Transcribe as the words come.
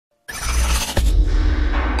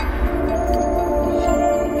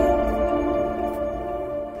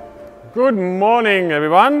Good morning,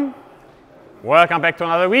 everyone. Welcome back to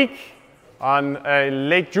another week on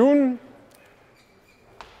late June.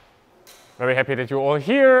 Very happy that you're all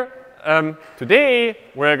here. Today,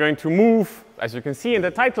 we're going to move, as you can see in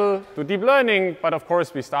the title, to deep learning. But of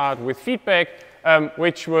course, we start with feedback,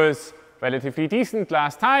 which was relatively decent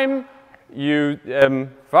last time. You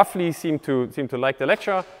roughly seem to like the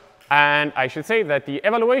lecture. And I should say that the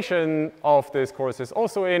evaluation of this course is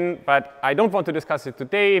also in, but I don't want to discuss it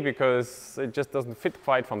today because it just doesn't fit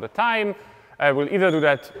quite from the time. We'll either do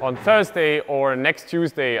that on Thursday or next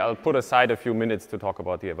Tuesday. I'll put aside a few minutes to talk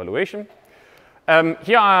about the evaluation.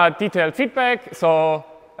 Here are detailed feedback. So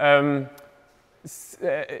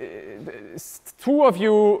two of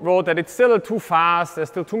you wrote that it's still too fast, there's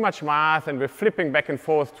still too much math, and we're flipping back and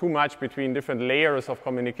forth too much between different layers of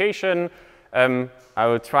communication. I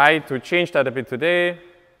will try to change that a bit today.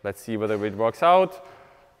 Let's see whether it works out.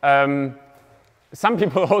 Some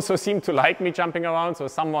people also seem to like me jumping around. So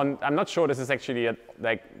someone, I'm not sure this is actually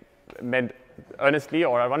meant earnestly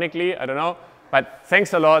or ironically, I don't know. But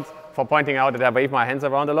thanks a lot for pointing out that I wave my hands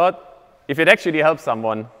around a lot. If it actually helps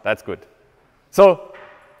someone, that's good. So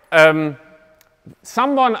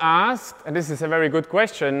someone asked, and this is a very good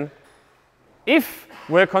question, if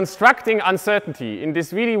we're constructing uncertainty in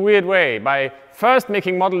this really weird way by first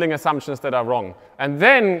making modeling assumptions that are wrong, and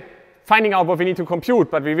then finding out what we need to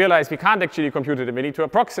compute, but we realize we can't actually compute it and we need to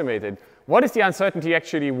approximate it, what is the uncertainty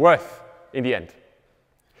actually worth in the end?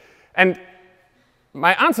 And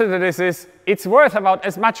my answer to this is it's worth about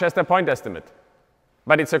as much as the point estimate,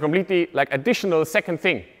 but it's a completely additional second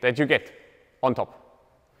thing that you get on top.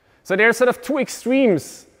 So there are sort of two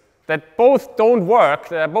extremes that both don't work,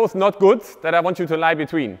 that are both not good, that I want you to lie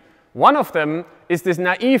between. One of them is this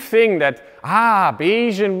naive thing that,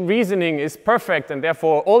 Bayesian reasoning is perfect, and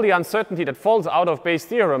therefore all the uncertainty that falls out of Bayes'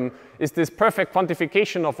 theorem is this perfect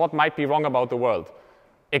quantification of what might be wrong about the world.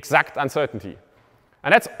 Exact uncertainty.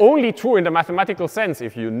 And that's only true in the mathematical sense.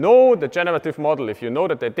 If you know the generative model, if you know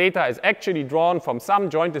that the data is actually drawn from some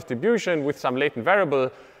joint distribution with some latent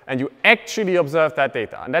variable, and you actually observe that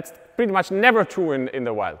data. And that's pretty much never true in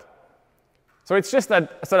the wild. So it's just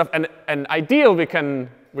that sort of an ideal we can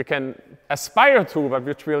aspire to, but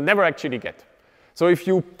which we'll never actually get. So if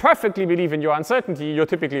you perfectly believe in your uncertainty, you're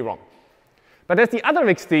typically wrong. But there's the other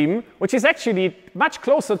extreme, which is actually much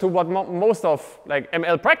closer to what most of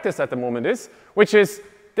ML practice at the moment is, which is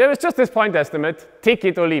there is just this point estimate, take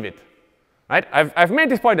it or leave it. Right? I've made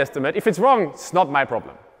this point estimate. If it's wrong, it's not my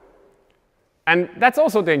problem. And that's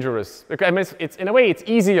also dangerous. Because, I mean, in a way, it's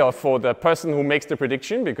easier for the person who makes the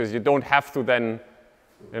prediction because you don't have to then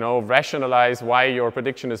rationalize why your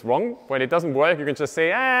prediction is wrong. When it doesn't work, you can just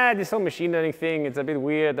say, this whole machine learning thing, it's a bit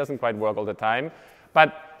weird, doesn't quite work all the time.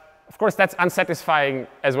 But of course, that's unsatisfying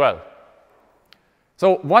as well.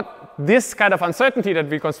 So what this kind of uncertainty that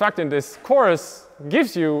we construct in this course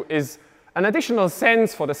gives you is an additional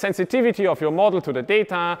sense for the sensitivity of your model to the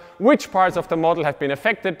data, which parts of the model have been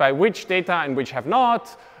affected by which data and which have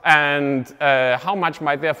not, and how much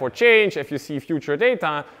might therefore change if you see future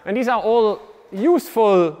data. And these are all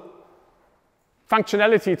useful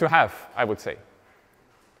functionality to have, I would say.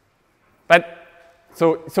 But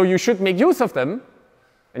so you should make use of them,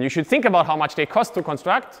 and you should think about how much they cost to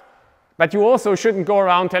construct, but you also shouldn't go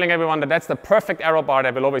around telling everyone that that's the perfect error bar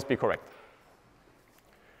that will always be correct.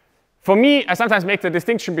 For me, I sometimes make the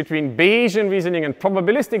distinction between Bayesian reasoning and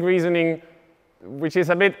probabilistic reasoning, which is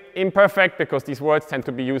a bit imperfect because these words tend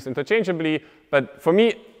to be used interchangeably. But for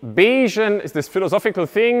me, Bayesian is this philosophical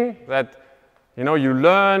thing that you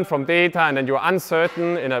learn from data and then you're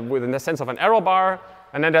uncertain within the sense of an error bar.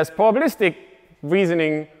 And then there's probabilistic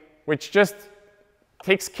reasoning, which just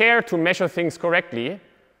takes care to measure things correctly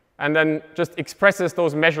and then just expresses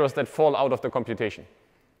those measures that fall out of the computation.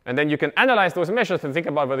 And then you can analyze those measures and think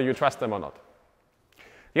about whether you trust them or not.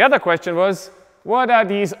 The other question was, what are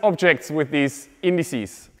these objects with these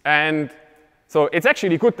indices? And so it's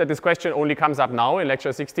actually good that this question only comes up now in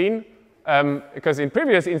lecture 16, because in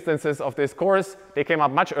previous instances of this course, they came up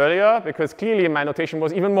much earlier, because clearly my notation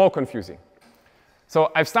was even more confusing.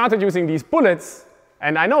 So I've started using these bullets,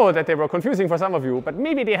 and I know that they were confusing for some of you, but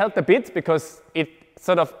maybe they helped a bit because it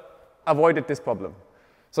sort of avoided this problem.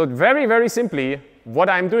 So very, very simply, what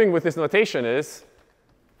I'm doing with this notation is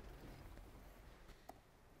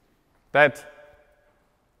that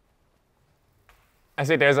I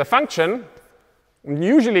say there's a function.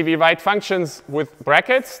 Usually we write functions with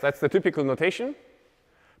brackets. That's the typical notation.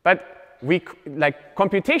 But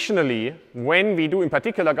computationally, when we do in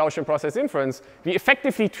particular Gaussian process inference, we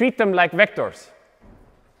effectively treat them like vectors.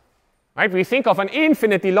 Right? We think of an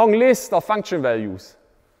infinitely long list of function values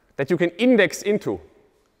that you can index into.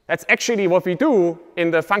 That's actually what we do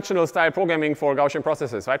in the functional style programming for Gaussian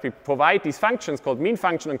processes, right? We provide these functions called mean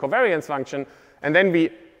function and covariance function, and then we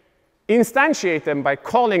instantiate them by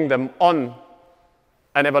calling them on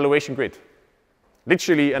an evaluation grid,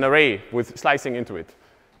 literally an array with slicing into it.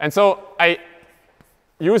 And so I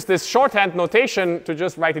use this shorthand notation to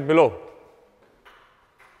just write it below.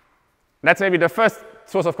 That's maybe the first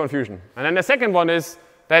source of confusion. And then the second one is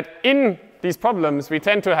that in these problems, we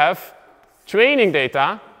tend to have training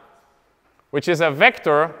data, which is a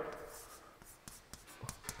vector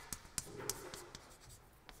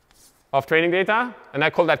of training data, and I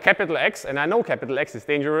call that capital X, and I know capital X is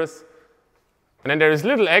dangerous. And then there is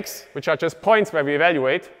little x, which are just points where we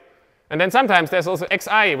evaluate. And then sometimes there's also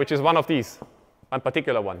xi, which is one of these, one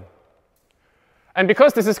particular one. And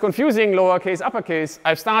because this is confusing, lowercase, uppercase,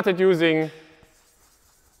 I've started using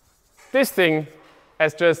this thing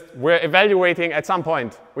as just we're evaluating at some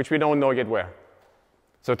point, which we don't know yet where.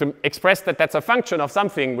 So to express that that's a function of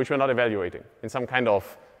something which we're not evaluating in some kind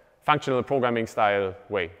of functional programming style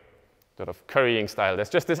way, sort of currying style. There's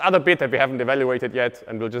just this other bit that we haven't evaluated yet,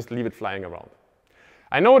 and we'll just leave it flying around.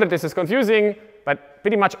 I know that this is confusing, but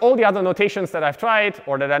pretty much all the other notations that I've tried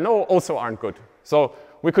or that I know also aren't good. So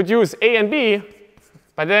we could use A and B,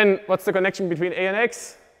 but then what's the connection between A and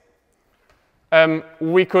X?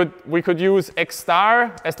 We could use X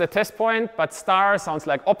star as the test point, but star sounds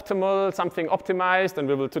like optimal, something optimized, and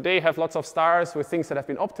we will today have lots of stars with things that have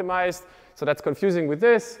been optimized, so that's confusing with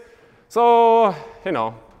this. So, you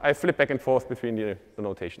know, I flip back and forth between the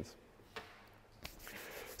notations.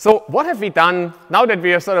 So what have we done now that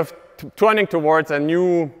we are sort of turning towards a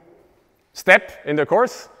new step in the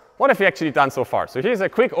course? What have we actually done so far? So here's a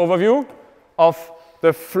quick overview of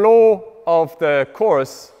the flow of the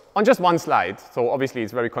course on just one slide. So obviously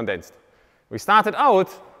it's very condensed. We started out,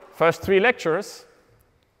 first 3 lectures,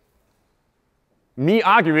 me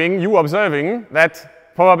arguing, you observing,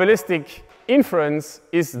 that probabilistic inference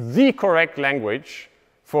is the correct language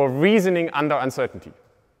for reasoning under uncertainty.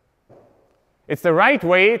 It's the right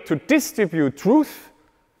way to distribute truth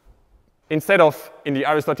instead of, in the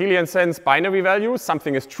Aristotelian sense, binary values,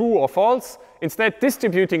 something is true or false, instead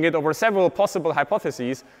distributing it over several possible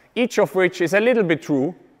hypotheses, each of which is a little bit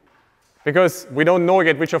true, because we don't know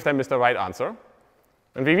yet which of them is the right answer.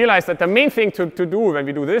 And we realize that the main thing to do when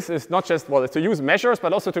we do this is not just, well, it's to use measures,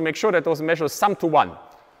 but also to make sure that those measures sum to 1.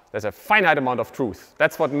 There's a finite amount of truth.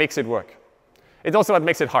 That's what makes it work. It's also what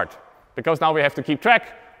makes it hard, because now we have to keep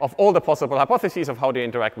track of all the possible hypotheses of how they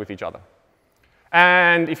interact with each other.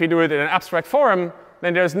 And if you do it in an abstract form,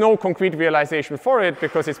 then there's no concrete realization for it,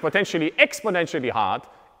 because it's potentially exponentially hard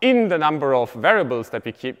in the number of variables that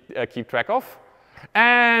we keep track of,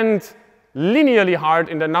 and linearly hard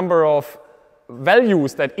in the number of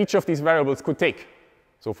values that each of these variables could take.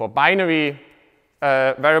 So for binary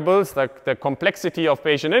variables, the complexity of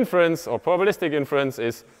Bayesian inference or probabilistic inference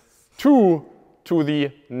is 2 to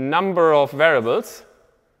the number of variables.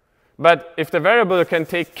 But if the variable can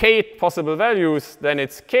take k possible values, then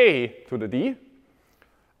it's k to the d.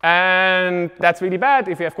 And that's really bad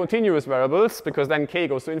if you have continuous variables, because then k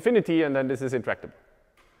goes to infinity, and then this is intractable.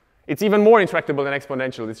 It's even more intractable than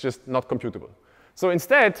exponential. It's just not computable. So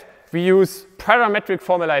instead, we use parametric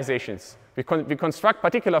formalizations. We construct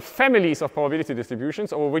particular families of probability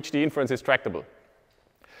distributions over which the inference is tractable.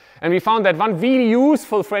 And we found that one really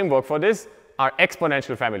useful framework for this are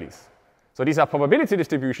exponential families. So these are probability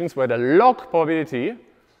distributions where the log probability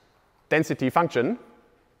density function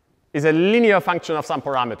is a linear function of some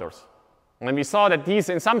parameters. And we saw that these,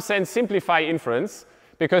 in some sense, simplify inference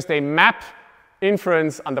because they map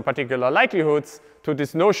inference under particular likelihoods to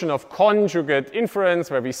this notion of conjugate inference,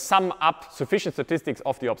 where we sum up sufficient statistics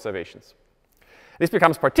of the observations. This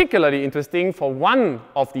becomes particularly interesting for one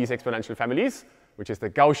of these exponential families, which is the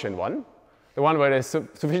Gaussian one, the one where the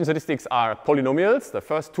sufficient statistics are polynomials, the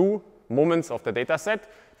first 2 moments of the data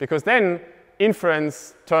set, because then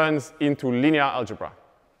inference turns into linear algebra.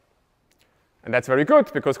 And that's very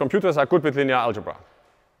good, because computers are good with linear algebra.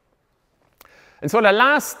 And so the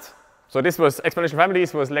last, so this was exponential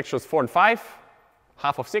families, was lectures 4 and 5,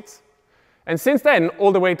 half of 6. And since then,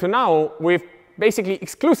 all the way to now, we've basically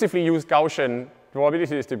exclusively used Gaussian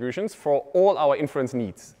probability distributions for all our inference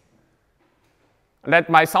needs. And that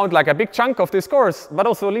might sound like a big chunk of this course, but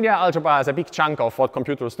also linear algebra is a big chunk of what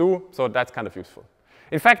computers do, so that's kind of useful.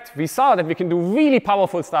 In fact, we saw that we can do really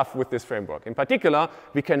powerful stuff with this framework. In particular,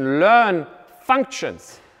 we can learn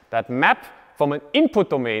functions that map from an input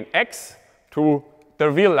domain x to the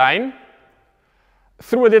real line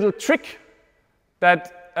through a little trick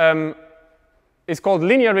that is called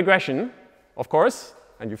linear regression, of course,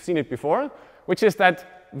 and you've seen it before, which is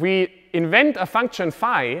that we invent a function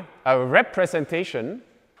phi, a representation,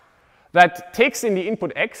 that takes in the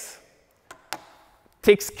input x,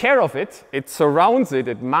 takes care of it, it surrounds it,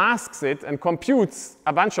 it masks it, and computes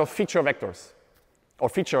a bunch of feature vectors, or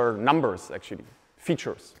feature numbers, actually,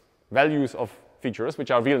 features, values of features,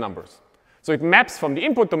 which are real numbers. So it maps from the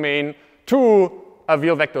input domain to a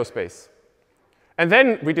real vector space. And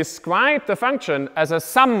then we describe the function as a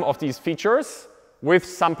sum of these features with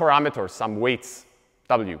some parameters, some weights,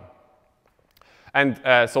 w.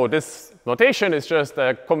 And so this notation is just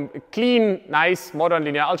a clean, nice, modern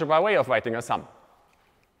linear algebra way of writing a sum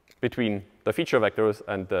between the feature vectors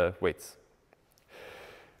and the weights.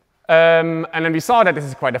 And then we saw that this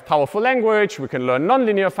is quite a powerful language. We can learn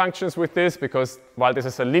nonlinear functions with this because while this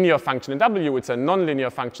is a linear function in W, it's a nonlinear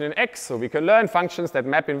function in X. So we can learn functions that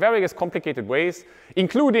map in various complicated ways,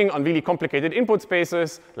 including on really complicated input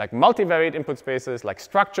spaces, like multivariate input spaces, like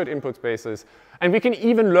structured input spaces. And we can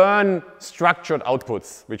even learn structured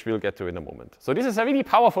outputs, which we'll get to in a moment. So this is a really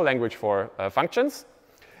powerful language for functions.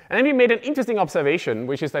 And then we made an interesting observation,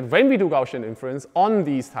 which is that when we do Gaussian inference on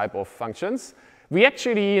these type of functions, we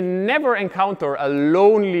actually never encounter a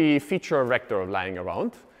lonely feature vector lying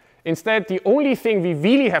around. Instead, the only thing we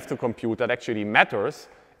really have to compute that actually matters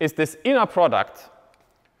is this inner product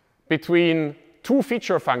between two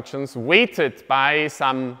feature functions weighted by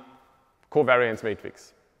some covariance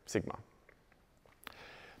matrix, sigma.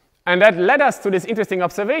 And that led us to this interesting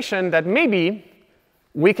observation that maybe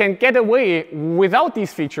we can get away without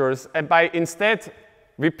these features and by instead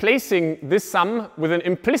replacing this sum with an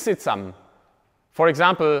implicit sum. For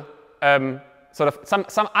example, sort of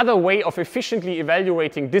some other way of efficiently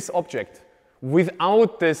evaluating this object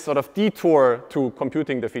without this sort of detour to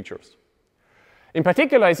computing the features. In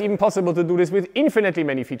particular, it's even possible to do this with infinitely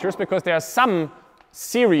many features because there are some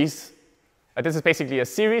series. This is basically a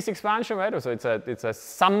series expansion, right? So it's a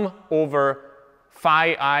sum over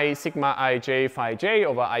phi I, sigma I, j, phi j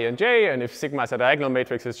over I and j. And if sigma is a diagonal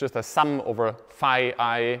matrix, it's just a sum over phi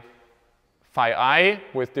I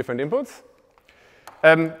with different inputs.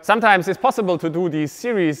 Sometimes it's possible to do these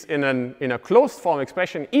series in a closed form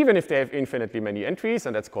expression, even if they have infinitely many entries,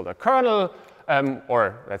 and that's called a kernel,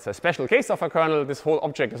 or that's a special case of a kernel. This whole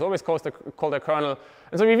object is always called a kernel.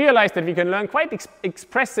 And so we realized that we can learn quite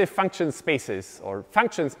expressive function spaces, or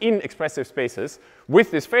functions in expressive spaces, with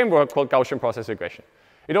this framework called Gaussian process regression.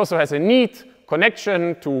 It also has a neat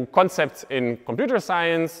connection to concepts in computer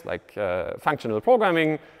science, like functional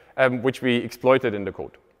programming, which we exploited in the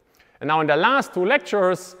code. And now in the last two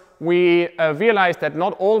lectures, we realized that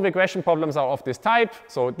not all regression problems are of this type.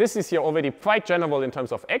 So this is here already quite general in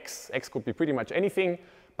terms of x. X could be pretty much anything,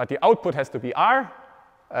 but the output has to be R,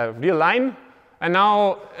 a real line. And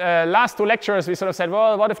now, last two lectures, we sort of said,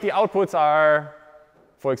 well, what if the outputs are,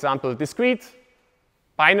 for example, discrete,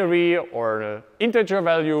 binary, or integer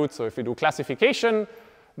valued? So if we do classification,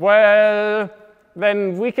 well,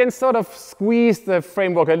 then we can sort of squeeze the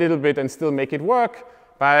framework a little bit and still make it work.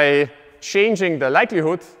 By changing the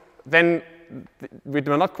likelihood, then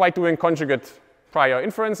we're not quite doing conjugate prior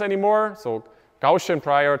inference anymore. So Gaussian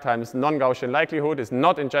prior times non-Gaussian likelihood is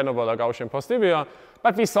not in general a Gaussian posterior,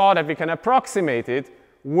 but we saw that we can approximate it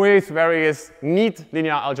with various neat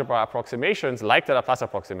linear algebra approximations, like the Laplace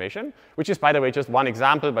approximation, which is, by the way, just one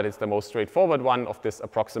example, but it's the most straightforward one of this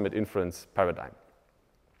approximate inference paradigm.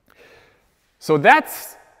 So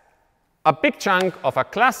that's a big chunk of a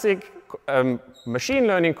classic machine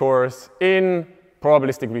learning course in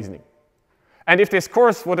probabilistic reasoning. And if this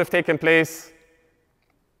course would have taken place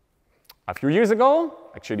a few years ago,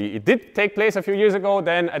 actually it did take place a few years ago,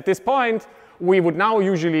 then at this point we would now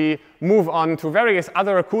usually move on to various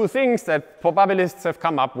other cool things that probabilists have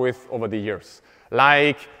come up with over the years.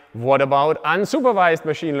 Like, what about unsupervised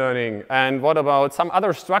machine learning? And what about some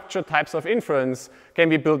other structured types of inference? Can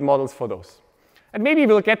we build models for those? And maybe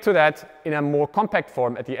we'll get to that in a more compact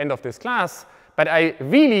form at the end of this class. But I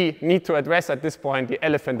really need to address at this point the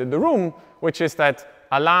elephant in the room, which is that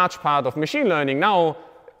a large part of machine learning now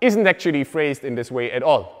isn't actually phrased in this way at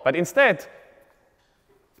all. But instead,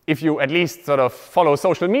 if you at least sort of follow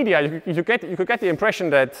social media, you could get the impression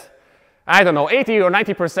that, I don't know, 80 or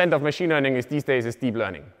 90% of machine learning these days is deep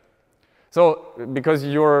learning. So because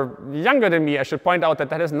you're younger than me, I should point out that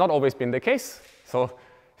that has not always been the case. So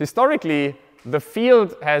historically, the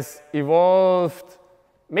field has evolved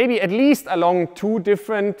maybe at least along two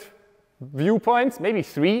different viewpoints, maybe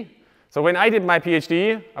three. So when I did my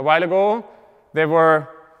PhD a while ago, there were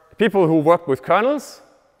people who worked with kernels,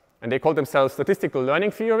 and they called themselves statistical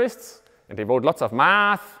learning theorists, and they wrote lots of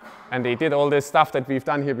math, and they did all this stuff that we've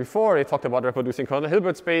done here before. They talked about reproducing kernel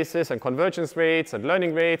Hilbert spaces and convergence rates and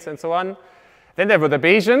learning rates and so on. Then there were the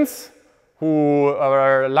Bayesians, who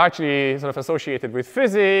are largely sort of associated with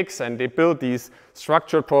physics, and they built these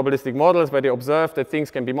structured probabilistic models where they observed that things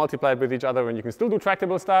can be multiplied with each other and you can still do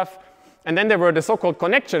tractable stuff. And then there were the so-called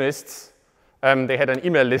connectionists. They had an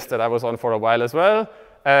email list that I was on for a while as well,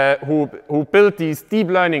 who built these deep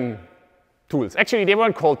learning tools. Actually, they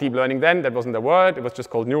weren't called deep learning then. That wasn't the word. It was just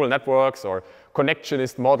called neural networks or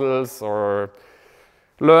connectionist models or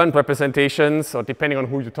learned representations, or depending on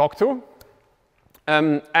who you talk to.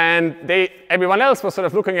 And everyone else was sort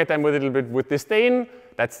of looking at them with a little bit with disdain.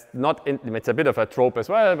 That's not, it's a bit of a trope as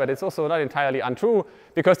well, but it's also not entirely untrue,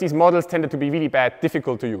 because these models tended to be really bad,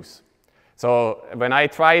 difficult to use. So when I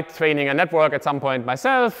tried training a network at some point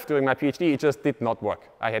myself during my PhD, it just did not work.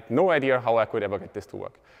 I had no idea how I could ever get this to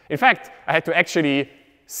work. In fact, I had to actually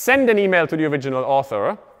send an email to the original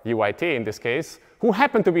author, UIT in this case, who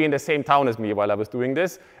happened to be in the same town as me while I was doing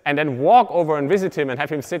this, and then walk over and visit him and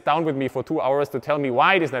have him sit down with me for 2 hours to tell me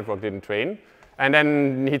why this network didn't train. And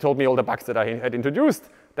then he told me all the bugs that I had introduced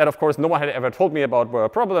that, of course, no one had ever told me about were a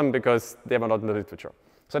problem because they were not in the literature.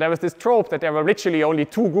 So there was this trope that there were literally only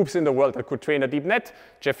 2 groups in the world that could train a deep net,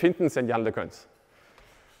 Jeff Hintons and Jan LeCun.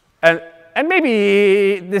 And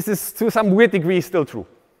maybe this is to some weird degree still true.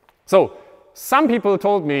 So some people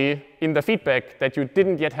told me in the feedback that you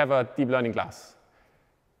didn't yet have a deep learning class.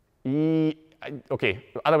 Okay,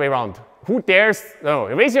 other way around. Who dares? No,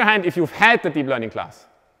 raise your hand if you've had the deep learning class.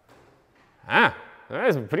 Ah,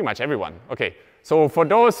 that's pretty much everyone. Okay, so for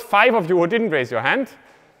those 5 of you who didn't raise your hand,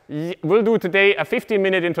 we'll do today a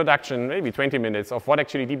 15-minute introduction, maybe 20 minutes, of what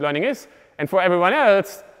actually deep learning is. And for everyone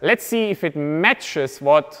else, let's see if it matches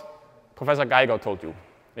what Professor Geiger told you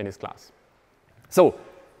in his class. So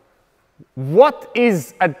what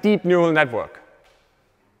is a deep neural network?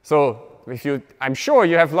 So I'm sure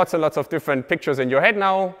you have lots and lots of different pictures in your head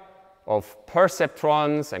now of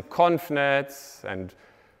perceptrons and convnets and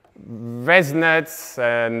ResNets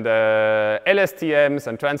and LSTMs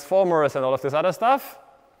and transformers and all of this other stuff.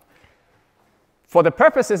 For the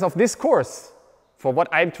purposes of this course, for what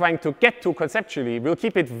I'm trying to get to conceptually, we'll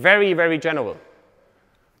keep it very, very general.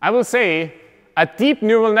 I will say a deep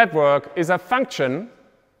neural network is a function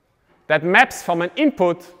that maps from an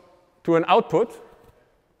input to an output,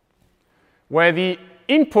 where the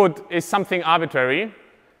input is something arbitrary,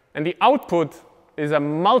 and the output is a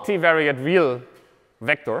multivariate real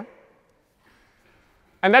vector.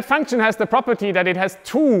 And that function has the property that it has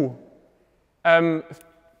 2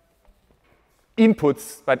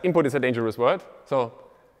 inputs, but input is a dangerous word. So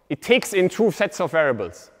it takes in 2 sets of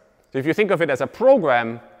variables. So if you think of it as a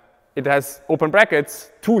program, it has, open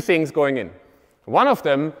brackets, 2 things going in. One of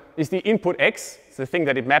them is the input x, it's the thing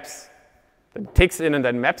that it maps, that it takes in and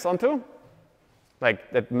then maps onto.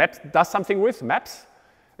 Like that maps, does something with, maps.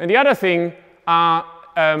 And the other thing are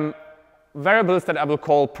variables that I will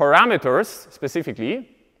call parameters,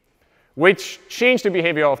 specifically, which change the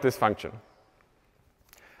behavior of this function.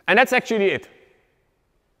 And that's actually it.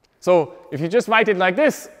 So if you just write it like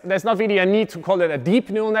this, there's not really a need to call it a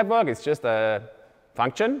deep neural network. It's just a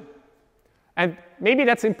function. And maybe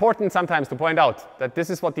that's important sometimes to point out that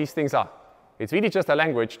this is what these things are. It's really just a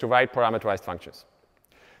language to write parameterized functions.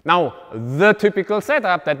 Now, the typical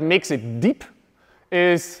setup that makes it deep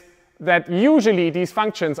is that usually these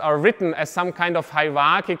functions are written as some kind of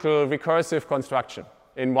hierarchical recursive construction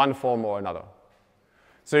in one form or another.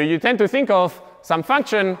 So you tend to think of some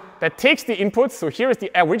function that takes the inputs, so here is the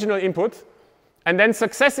original input, and then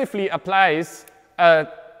successively applies a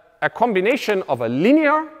combination of a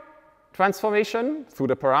linear transformation through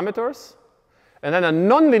the parameters, and then a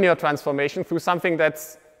nonlinear transformation through something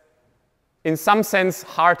that's in some sense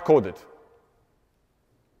hard-coded.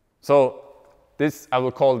 So this, I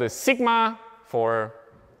will call this sigma for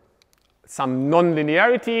some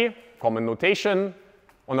nonlinearity, common notation.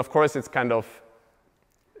 And of course, it's kind of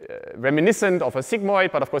reminiscent of a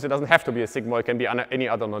sigmoid, but of course, it doesn't have to be a sigmoid. It can be any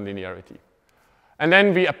other nonlinearity. And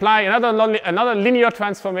then we apply another linear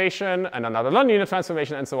transformation and another nonlinear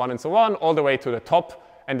transformation and so on, all the way to the top.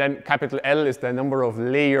 And then capital L is the number of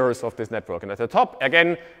layers of this network. And at the top,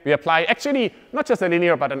 again, we apply actually not just a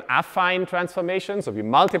linear, but an affine transformation. So we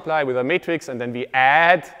multiply with a matrix, and then we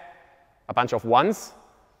add a bunch of ones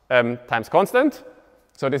times constant.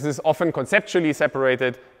 So this is often conceptually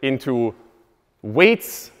separated into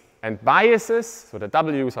weights and biases. So the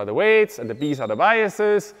W's are the weights, and the B's are the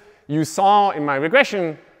biases. You saw in my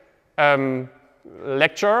regression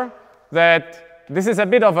lecture that this is a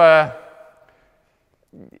bit of a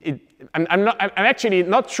I'm actually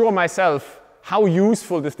not sure myself how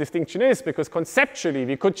useful this distinction is, because conceptually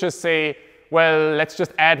we could just say, well, let's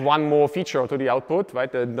just add one more feature to the output,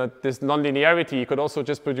 right? This nonlinearity could also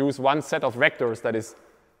just produce one set of vectors that is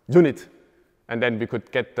unit. and then we could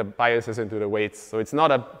get the biases into the weights. So it's not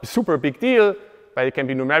a super big deal, but it can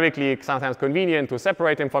be numerically sometimes convenient to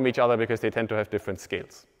separate them from each other because they tend to have different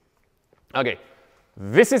scales. OK,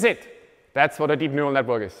 this is it. That's what a deep neural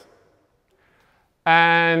network is.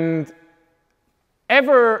 And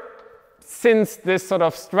ever since this sort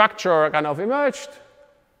of structure kind of emerged,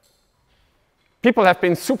 people have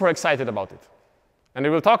been super excited about it. And we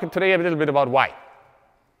will talk today a little bit about why.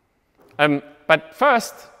 But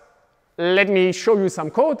first, let me show you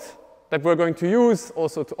some code that we're going to use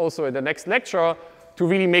also in the next lecture to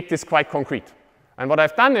really make this quite concrete. And what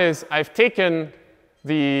I've done is I've taken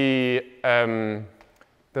the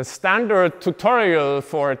standard tutorial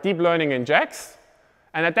for deep learning in JAX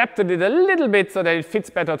and adapted it a little bit so that it fits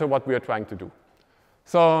better to what we are trying to do.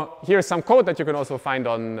 So here's some code that you can also find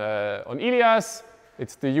on Ilias.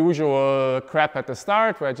 It's the usual crap at the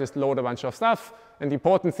start where I just load a bunch of stuff. And the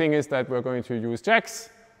important thing is that we're going to use JAX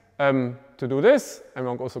to do this, and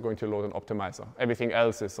we're also going to load an optimizer. Everything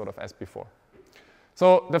else is sort of as before.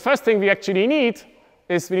 So the first thing we actually need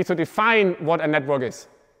is we need to define what a network is.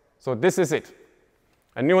 So this is it.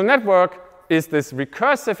 A neural network is this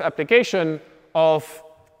recursive application of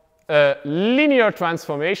linear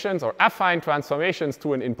transformations or affine transformations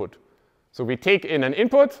to an input. So we take in an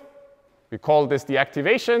input, we call this the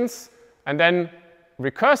activations, and then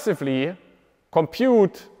recursively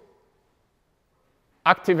compute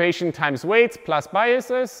activation times weights plus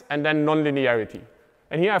biases, and then nonlinearity.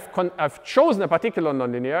 And here I've chosen a particular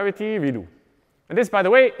nonlinearity, ReLU. And this, by the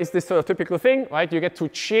way, is this sort of typical thing, right? You get to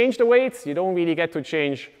change the weights. You don't really get to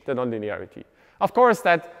change the nonlinearity. Of course,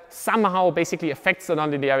 that somehow basically affects the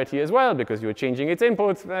nonlinearity as well, because you're changing its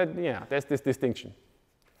inputs. But yeah, there's this distinction.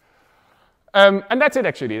 And that's it,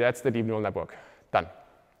 actually. That's the deep neural network. Done.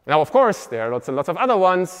 Now, of course, there are lots and lots of other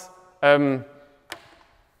ones.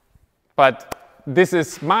 But this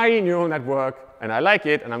is my neural network, and I like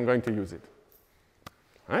it, and I'm going to use it.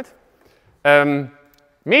 All right?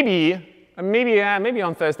 Maybe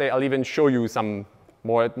on Thursday I'll even show you some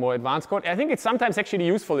more advanced code. I think it's sometimes actually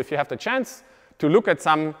useful if you have the chance to look at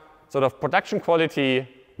some sort of production quality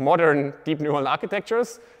modern deep neural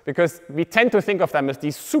architectures, because we tend to think of them as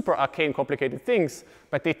these super arcane, complicated things,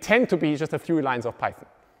 but they tend to be just a few lines of Python.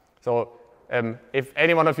 So if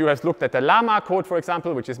any one of you has looked at the Llama code, for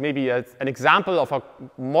example, which is maybe an example of a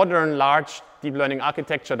modern, large deep learning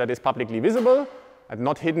architecture that is publicly visible and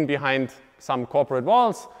not hidden behind some corporate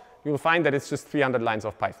walls, you'll find that it's just 300 lines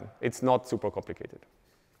of Python. It's not super complicated.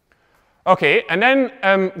 OK, and then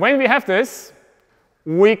when we have this,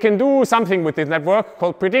 we can do something with this network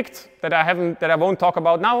called predict that I won't talk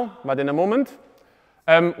about now, but in a moment,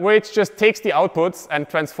 which just takes the outputs and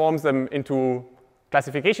transforms them into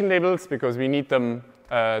classification labels, because we need them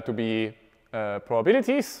to be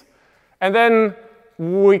probabilities. And then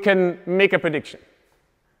we can make a prediction.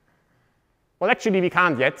 Well, actually, we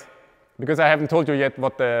can't yet, because I haven't told you yet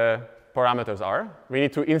what the parameters are. We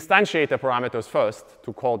need to instantiate the parameters first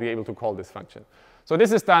to be able to call this function. So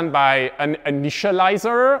this is done by an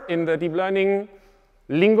initializer in the deep learning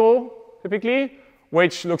lingo, typically,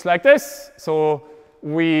 which looks like this. So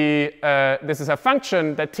this is a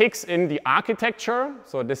function that takes in the architecture.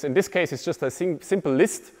 So this, in this case, is just a simple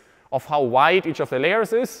list of how wide each of the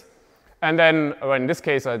layers is. And then, or in this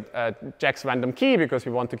case, a JAX random key, because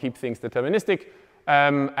we want to keep things deterministic.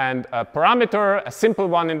 And a parameter, a simple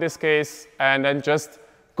one in this case, and then just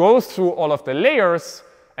goes through all of the layers.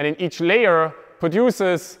 And in each layer,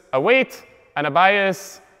 produces a weight and a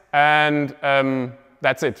bias, and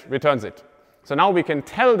that's it, returns it. So now we can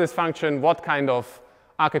tell this function what kind of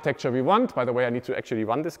architecture we want. By the way, I need to actually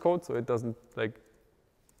run this code so it doesn't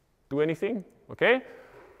do anything. Okay.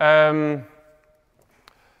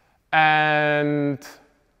 And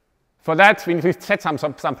for that, we need to set some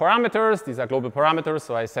parameters. These are global parameters,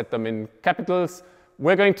 so I set them in capitals.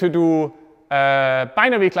 We're going to do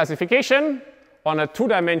binary classification on a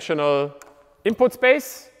two-dimensional input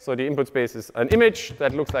space. So the input space is an image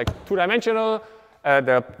that looks like two-dimensional.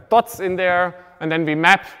 There are dots in there. And then we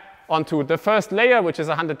map onto the first layer, which is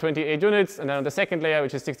 128 units, and then on the second layer,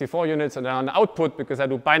 which is 64 units, and then on the output, because I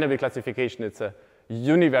do binary classification, it's a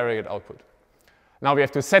univariate output. Now we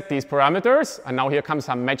have to set these parameters, and now here come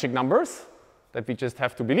some magic numbers that we just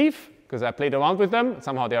have to believe, because I played around with them.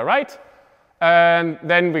 Somehow they are right. And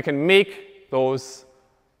then we can make those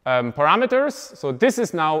parameters. So this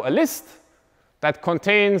is now a list that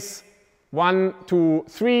contains 1, 2,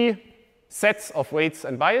 3 sets of weights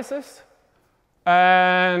and biases.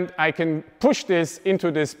 And I can push this into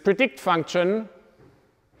this predict function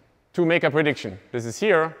to make a prediction. This is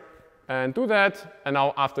here. and do that. And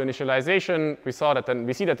now after initialization, we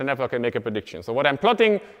see that the network can make a prediction. So what I'm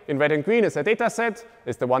plotting in red and green is a data set.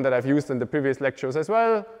 It's the one that I've used in the previous lectures as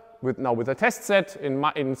well, now with a test set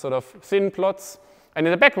in sort of thin plots. And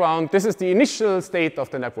in the background, this is the initial state of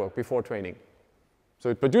the network before training. So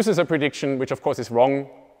it produces a prediction, which of course is wrong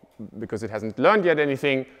because it hasn't learned yet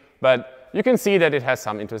anything. But you can see that it has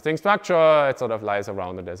some interesting structure. It sort of lies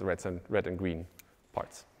around, and there's red and green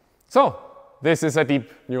parts. So this is a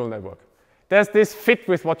deep neural network. Does this fit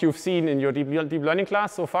with what you've seen in your deep learning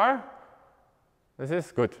class so far? This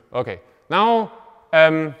is good. OK. Now,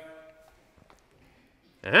 now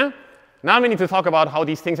we need to talk about how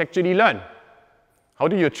these things actually learn. How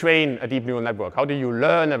do you train a deep neural network? How do you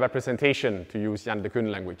learn a representation, to use Jan de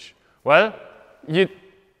Kuhn language? Well, you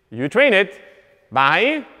train it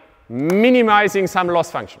by minimizing some loss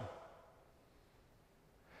function.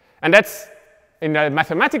 And that's, in a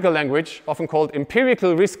mathematical language, often called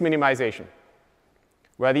empirical risk minimization,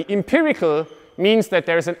 where the empirical means that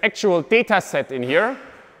there is an actual data set in here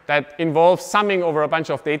that involves summing over a bunch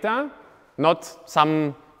of data, not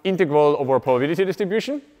some integral over a probability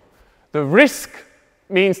distribution. The risk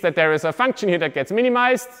means that there is a function here that gets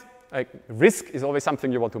minimized. Like, risk is always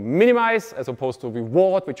something you want to minimize as opposed to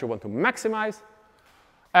reward, which you want to maximize.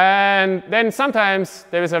 And then sometimes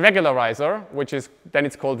there is a regularizer, which is then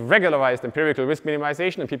it's called regularized empirical risk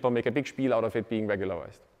minimization, and people make a big spiel out of it being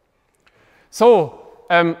regularized. So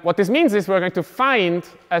what this means is we're going to find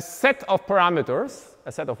a set of parameters,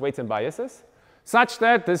 a set of weights and biases, such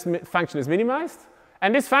that this function is minimized.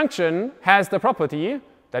 And this function has the property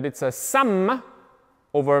that it's a sum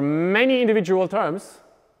over many individual terms,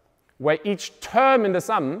 where each term in the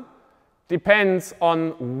sum depends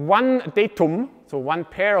on one datum, so one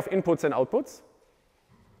pair of inputs and outputs,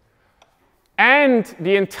 and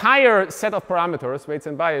the entire set of parameters, weights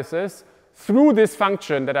and biases, through this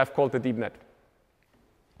function that I've called the deep net.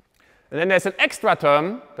 And then there's an extra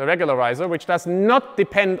term, the regularizer, which does not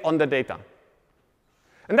depend on the data.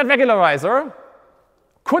 And that regularizer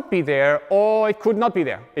could be there, or it could not be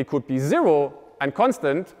there. It could be 0 and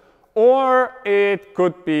constant, or it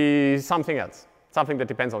could be something else, something that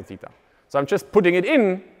depends on theta. So I'm just putting it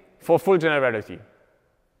in for full generality.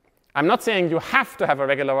 I'm not saying you have to have a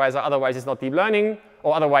regularizer, otherwise it's not deep learning,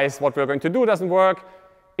 or otherwise what we're going to do doesn't work.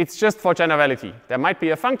 It's just for generality. There might be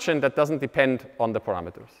a function that doesn't depend on the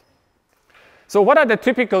parameters. So what are the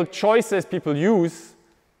typical choices people use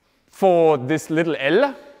for this little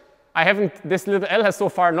L? This little L has so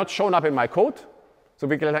far not shown up in my code, so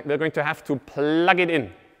we're going to have to plug it in.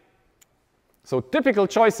 So typical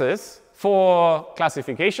choices for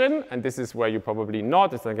classification, and this is where you probably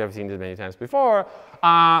noticed, like I've seen this many times before,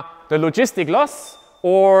 are the logistic loss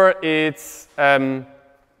or its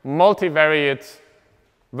multivariate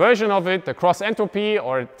version of it, the cross entropy,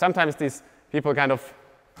 or sometimes these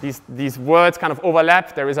words kind of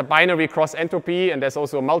overlap. There is a binary cross entropy, and there's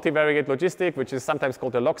also a multivariate logistic, which is sometimes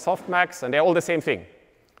called the log softmax, and they're all the same thing.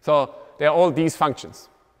 So they're all these functions,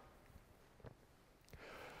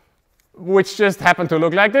 which just happen to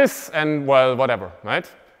look like this, and well, whatever, right?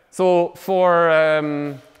 So for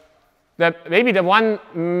maybe the one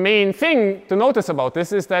main thing to notice about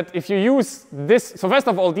this is that if you use this, so first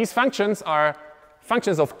of all, these functions are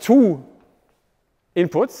functions of two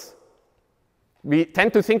inputs. We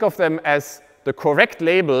tend to think of them as the correct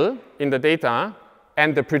label in the data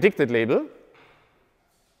and the predicted label.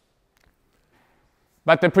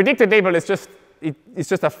 But the predicted label is just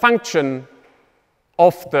a function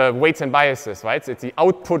of the weights and biases, right? So it's the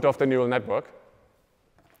output of the neural network,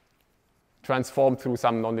 transformed through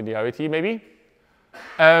some nonlinearity, maybe.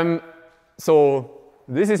 So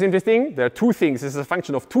this is interesting. There are two things. This is a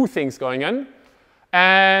function of two things going on.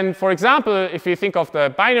 And for example, if you think of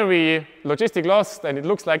the binary logistic loss, then it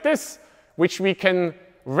looks like this, which we can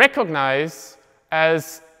recognize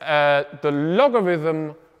as the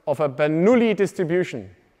logarithm of a Bernoulli distribution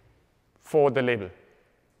for the label.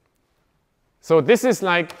 So this is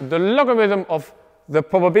like the logarithm of the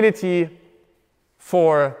probability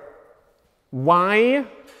for y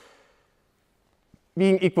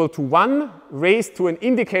being equal to 1 raised to an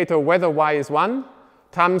indicator whether y is 1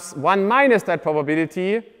 times 1 minus that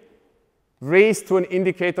probability raised to an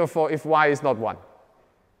indicator for if y is not 1.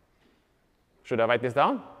 Should I write this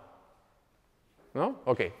down? No?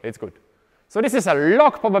 OK, it's good. So this is a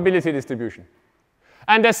log probability distribution.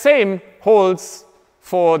 And the same holds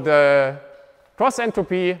for the cross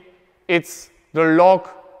entropy. It's the log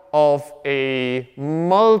of a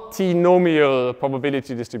multinomial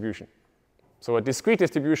probability distribution. So a discrete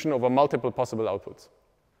distribution over multiple possible outputs.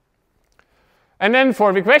 And then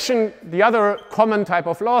for regression, the other common type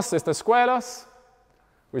of loss is the square loss,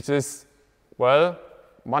 which is, well,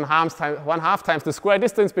 one half times the square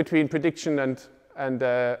distance between prediction and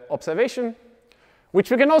observation, which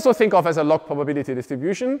we can also think of as a log probability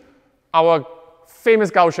distribution, our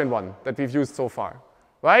famous Gaussian one that we've used so far,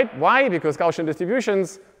 right? Why? Because Gaussian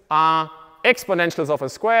distributions are exponentials of a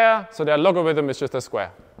square, so their logarithm is just a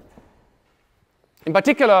square. In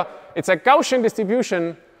particular, it's a Gaussian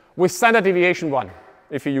distribution with standard deviation 1,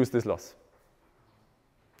 if you use this loss.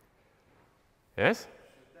 Yes?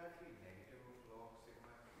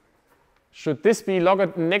 Should this be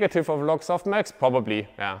negative of log softmax? Probably,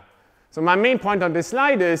 yeah. So my main point on this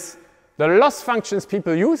slide is the loss functions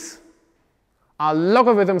people use are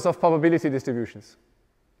logarithms of probability distributions.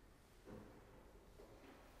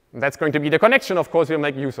 And that's going to be the connection, of course, we'll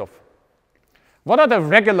make use of. What are the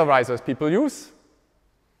regularizers people use?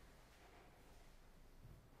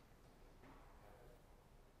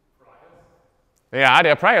 Yeah,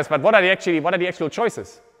 they're priors, but what are the actual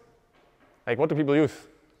choices? Like, what do people use?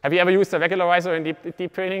 Have you ever used a regularizer in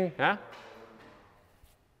deep training? Yeah?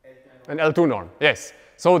 An L2 norm, yes.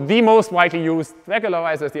 So the most widely used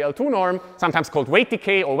regularizer is the L2 norm, sometimes called weight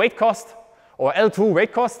decay or weight cost, or L2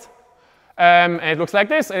 weight cost. And it looks like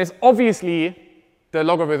this, and it's obviously the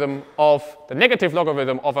logarithm of, the negative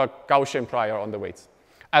logarithm of a Gaussian prior on the weights.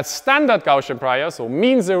 A standard Gaussian prior, so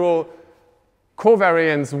mean 0,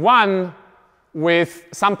 covariance 1, with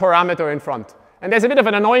some parameter in front. And there's a bit of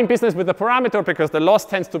an annoying business with the parameter because the loss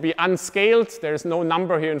tends to be unscaled. There's no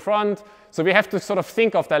number here in front. So we have to sort of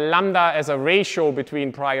think of the lambda as a ratio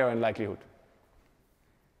between prior and likelihood.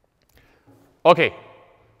 OK,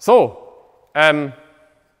 so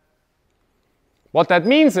what that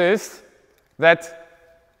means is that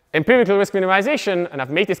empirical risk minimization, and I've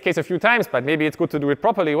made this case a few times, but maybe it's good to do it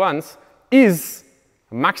properly once, is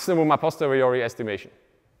maximum a posteriori estimation.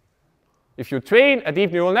 If you train a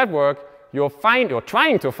deep neural network, you're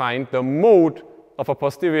trying to find the mode of a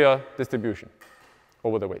posterior distribution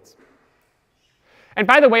over the weights. And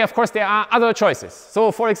by the way, of course, there are other choices.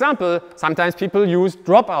 So for example, sometimes people use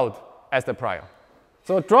dropout as the prior.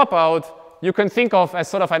 So dropout you can think of as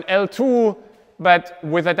sort of an L2, but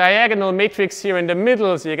with a diagonal matrix here in the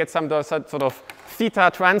middle, so you get some sort of theta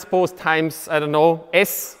transpose times, I don't know,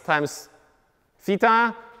 S times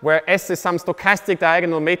theta, where S is some stochastic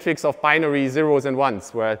diagonal matrix of binary zeros and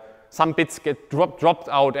ones, where some bits get dropped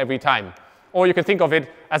out every time. Or you can think of it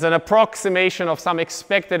as an approximation of some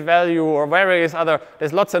expected value or various other,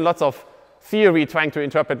 there's lots and lots of theory trying to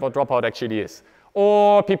interpret what dropout actually is.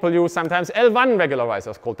 Or people use sometimes L1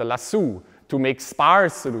 regularizers called the lasso to make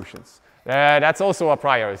sparse solutions. That's also a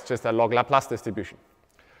prior, it's just a log Laplace distribution.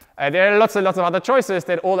 There are lots and lots of other choices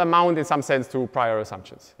that all amount in some sense to prior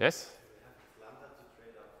assumptions. Yes?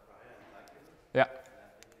 Yeah.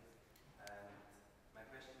 My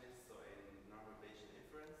question is, so in normal Bayesian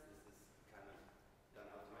inference, this is kind of done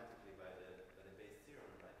automatically by the Bayes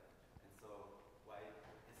theorem, right? And so why is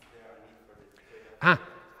there a need for this trade-off?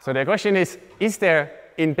 So the question is there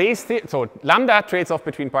in Bayes theorem, so lambda trades off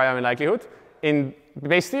between prior and likelihood. In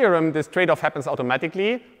Bayes theorem, this trade-off happens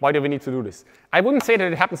automatically. Why do we need to do this? I wouldn't say that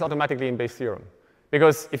it happens automatically in Bayes theorem.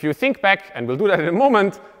 Because if you think back, and we'll do that in a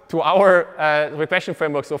moment, to our regression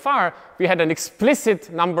framework so far, we had an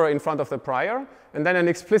explicit number in front of the prior, and then an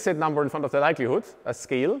explicit number in front of the likelihood, a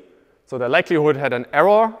scale. So the likelihood had an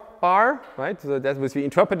error bar, right? So that was, we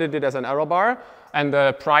interpreted it as an error bar, and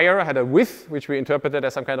the prior had a width, which we interpreted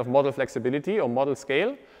as some kind of model flexibility or model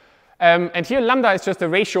scale. And here lambda is just a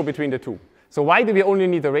ratio between the two. So why do we only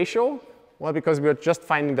need the ratio? Well, because we're just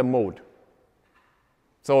finding the mode.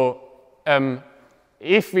 So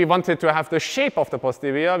if we wanted to have the shape of the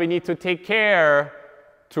posterior, we need to take care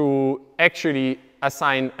to actually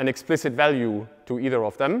assign an explicit value to either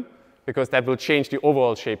of them, because that will change the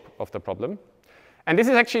overall shape of the problem. And this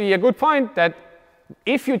is actually a good point that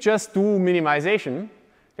if you just do minimization,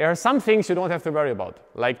 there are some things you don't have to worry about,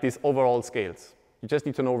 like these overall scales. You just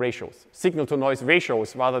need to know ratios, signal-to-noise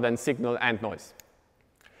ratios rather than signal and noise.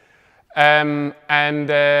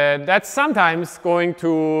 That's sometimes going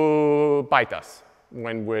to bite us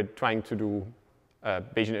when we're trying to do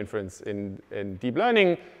Bayesian inference in deep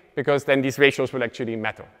learning, because then these ratios will actually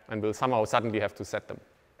matter, and we'll somehow suddenly have to set them.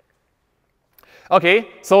 OK,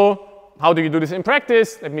 so how do you do this in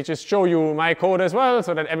practice? Let me just show you my code as well,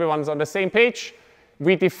 so that everyone's on the same page.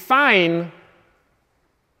 We define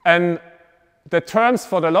the terms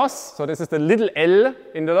for the loss. So this is the little l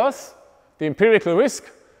in the loss, the empirical risk,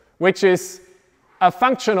 which is a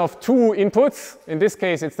function of two inputs. In this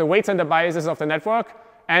case, it's the weights and the biases of the network,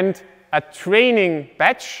 and a training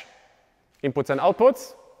batch, inputs and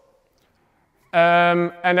outputs.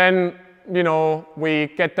 And then you know, we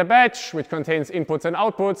get the batch, which contains inputs and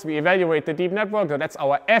outputs. We evaluate the deep network. So that's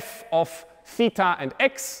our f of theta and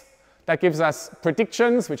x. That gives us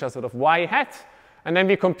predictions, which are sort of y hat. And then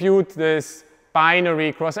we compute this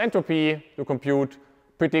binary cross entropy to compute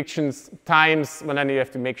predictions times, and then you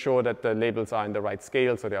have to make sure that the labels are in the right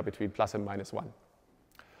scale, so they are between plus and minus 1.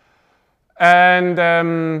 And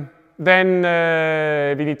then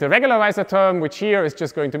we need the regularizer term, which here is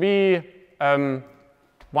just going to be 1/2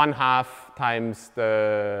 times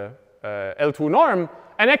the L2 norm.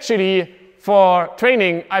 And actually, for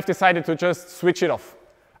training, I've decided to just switch it off.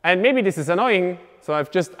 And maybe this is annoying, so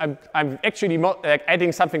I'm actually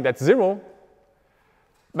adding something that's 0.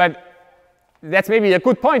 But that's maybe a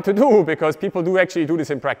good point to do, because people do actually do this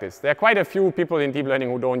in practice. There are quite a few people in deep learning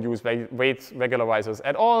who don't use weight regularizers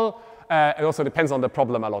at all. It also depends on the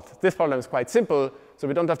problem a lot. This problem is quite simple, so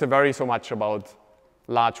we don't have to worry so much about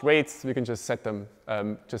large weights. We can just set them,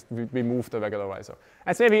 just remove the regularizer.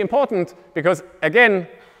 That's maybe important because, again,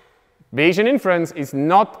 Bayesian inference is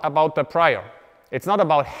not about the prior. It's not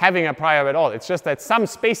about having a prior at all. It's just that some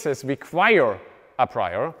spaces require a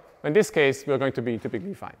prior. In this case, we're going to be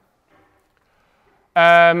typically fine.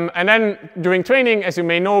 And then during training, as you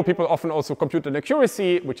may know, people often also compute an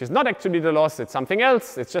accuracy, which is not actually the loss. It's something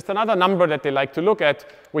else. It's just another number that they like to look at,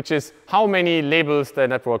 which is how many labels the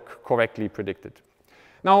network correctly predicted.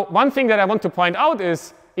 Now, one thing that I want to point out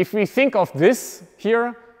is if we think of this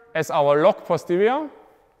here as our log posterior,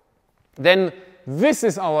 then this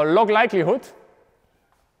is our log likelihood.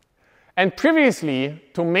 And previously,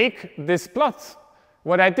 to make this plot,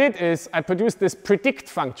 what I did is I produced this predict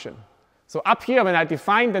function. So up here, when I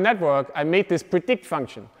defined the network, I made this predict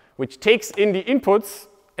function, which takes in the inputs,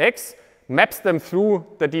 x, maps them through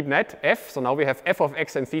the deep net, f. So now we have f of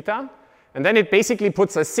x and theta. And then it basically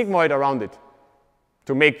puts a sigmoid around it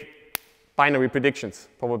to make binary predictions,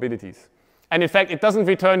 probabilities. And in fact, it doesn't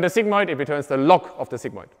return the sigmoid. It returns the log of the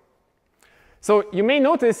sigmoid. So you may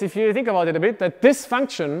notice, if you think about it a bit, that this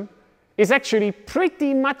function is actually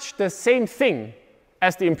pretty much the same thing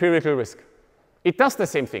as the empirical risk. It does the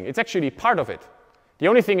same thing. It's actually part of it. The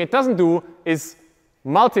only thing it doesn't do is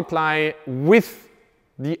multiply with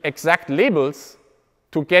the exact labels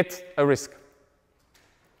to get a risk.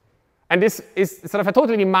 And this is sort of a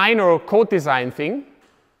totally minor code design thing,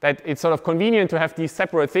 that it's sort of convenient to have these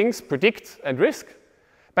separate things, predict and risk.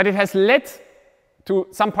 But it has led to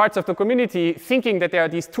some parts of the community thinking that there are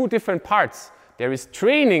these two different parts. There is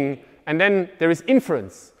training, and then there is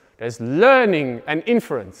inference. There's learning and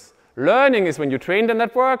inference. Learning is when you train the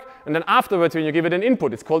network, and then afterwards when you give it an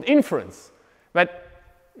input. It's called inference. But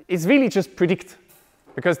it's really just predict,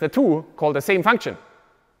 because the two call the same function.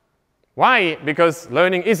 Why? Because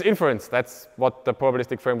learning is inference. That's what the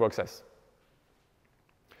probabilistic framework says.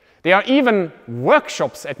 There are even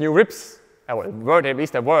workshops at New Rips, at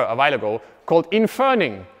least there were a while ago, called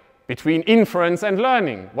inferning, between inference and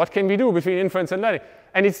learning. What can we do between inference and learning?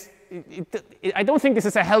 And I don't think this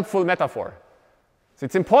is a helpful metaphor. So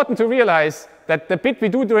it's important to realize that the bit we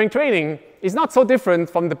do during training is not so different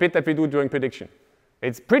from the bit that we do during prediction.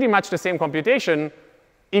 It's pretty much the same computation,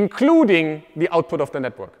 including the output of the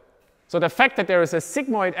network. So the fact that there is a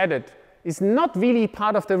sigmoid added is not really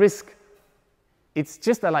part of the risk. It's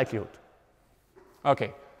just a likelihood.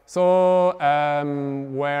 OK, so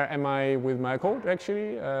where am I with my code,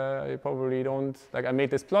 actually? I probably don't. Like, I made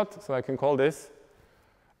this plot, so I can call this.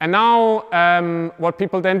 And now what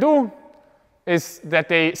people then do is that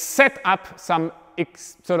they set up some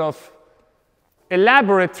sort of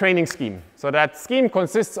elaborate training scheme. So that scheme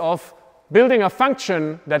consists of building a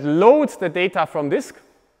function that loads the data from disk.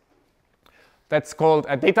 That's called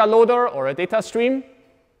a data loader or a data stream.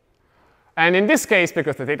 And in this case,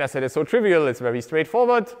 because the data set is so trivial, it's very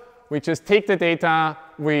straightforward. We just take the data,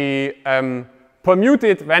 we permute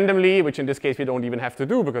it randomly, which in this case we don't even have to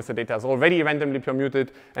do because the data is already randomly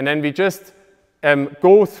permuted. And then we just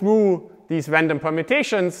go through these random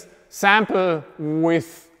permutations, sample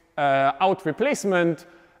without replacement,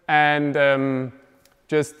 and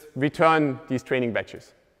just return these training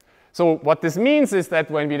batches. So what this means is that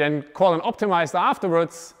when we then call an optimizer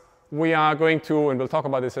afterwards, we are going to, and we'll talk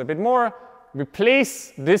about this a bit more,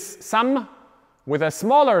 replace this sum with a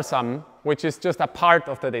smaller sum, which is just a part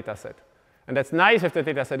of the data set. And that's nice if the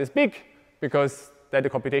data set is big, because then the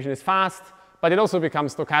computation is fast, but it also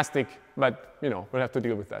becomes stochastic, but we'll have to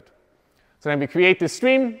deal with that. So then we create this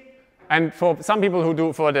stream, and for some people who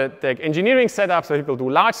do, for the engineering setup, so people do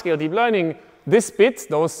large-scale deep learning, this bit,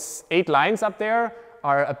 those 8 lines up there,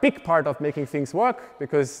 are a big part of making things work,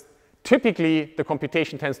 because typically the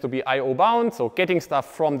computation tends to be I/O bound, so getting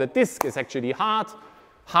stuff from the disk is actually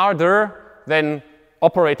harder than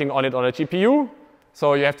operating on it on a GPU.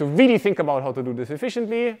 So you have to really think about how to do this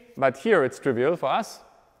efficiently, but here it's trivial for us.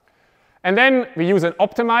 And then we use an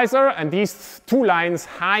optimizer, and these two lines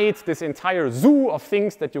hide this entire zoo of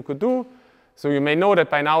things that you could do. So you may know that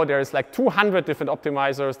by now there's like 200 different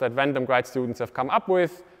optimizers that random grad students have come up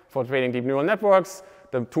with for training deep neural networks.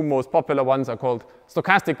 The two most popular ones are called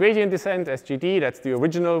stochastic gradient descent, SGD, that's the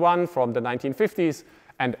original one from the 1950s,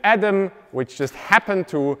 and ADAM, which just happened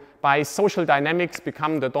to, by social dynamics,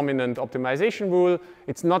 become the dominant optimization rule.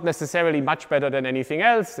 It's not necessarily much better than anything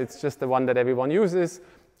else. It's just the one that everyone uses.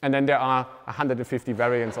 And then there are 150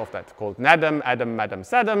 variants of that called NADAM, ADAM, MADAM,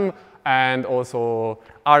 SADAM, and also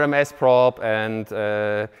RMS prop and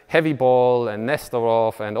heavy ball and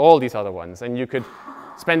Nesterov and all these other ones. And you could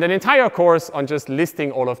spend an entire course on just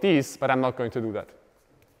listing all of these, but I'm not going to do that.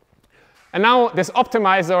 And now this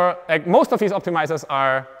optimizer, most of these optimizers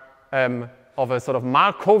are of a sort of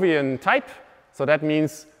Markovian type. So that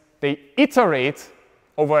means they iterate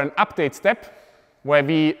over an update step where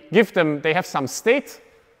we give them, they have some state,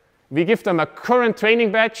 we give them a current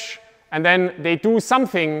training batch, and then they do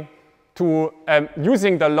something to,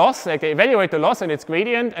 using the loss, like they evaluate the loss and its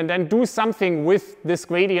gradient, and then do something with this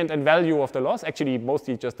gradient and value of the loss, actually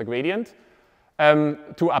mostly just the gradient,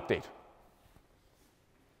 to update.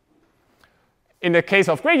 In the case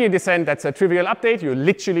of gradient descent, that's a trivial update. You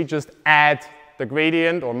literally just add the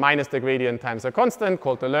gradient or minus the gradient times a constant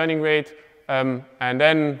called the learning rate. And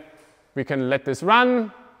then we can let this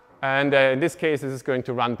run. And in this case, this is going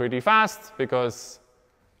to run pretty fast because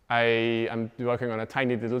I am working on a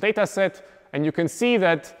tiny little data set. And you can see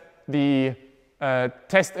that the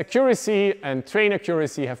test accuracy and train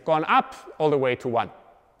accuracy have gone up all the way to 1.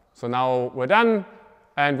 So now we're done.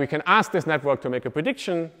 And we can ask this network to make a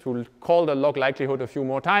prediction, to call the log likelihood a few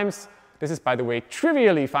more times. This is, by the way,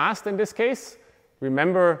 trivially fast in this case.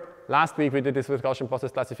 Remember, last week we did this with Gaussian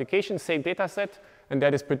process classification, same data set, and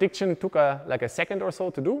that this prediction took like a second or so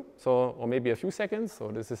to do, or maybe a few seconds, so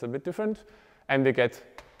this is a bit different, and we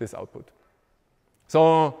get this output.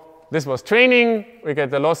 So this was training. We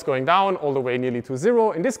get the loss going down all the way nearly to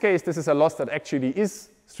 0. In this case, this is a loss that actually is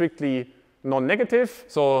strictly non-negative.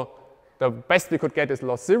 So the best we could get is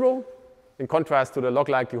loss 0, in contrast to the log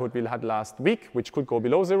likelihood we had last week, which could go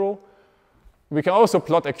below 0. We can also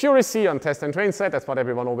plot accuracy on test and train set. That's what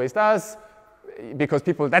everyone always does, because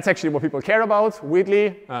people, that's actually what people care about,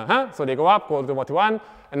 weirdly. So they go up, go to 1,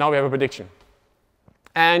 and now we have a prediction.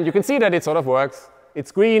 And you can see that it sort of works.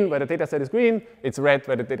 It's green where the data set is green. It's red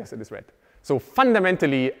where the data set is red. So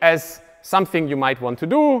fundamentally, as something you might want to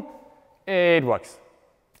do, it works.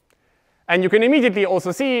 And you can immediately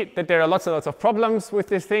also see that there are lots and lots of problems with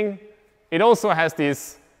this thing. It also has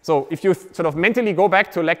these, so if you sort of mentally go back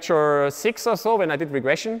to lecture 6 or so, when I did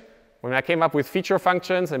regression, when I came up with feature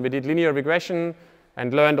functions and we did linear regression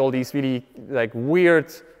and learned all these really like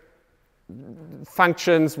weird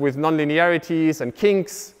functions with nonlinearities and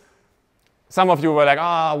kinks, some of you were like,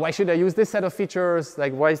 ah, why should I use this set of features?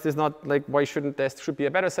 Like, why is this not, like, why shouldn't there should be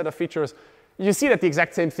a better set of features? You see that the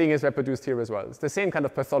exact same thing is reproduced here as well. It's the same kind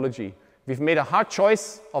of pathology. We've made a hard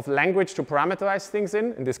choice of language to parameterize things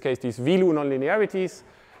in this case, these VLU nonlinearities,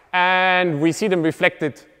 and we see them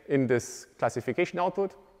reflected in this classification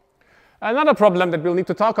output. Another problem that we'll need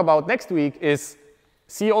to talk about next week is,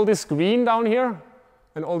 see all this green down here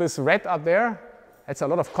and all this red up there? That's a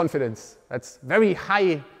lot of confidence. That's very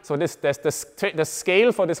high. So the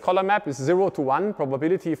scale for this color map is 0 to 1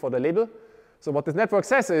 probability for the label. So what this network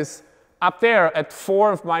says is, up there at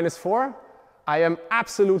 4 minus 4, I am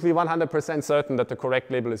absolutely 100% certain that the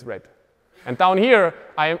correct label is red. And down here,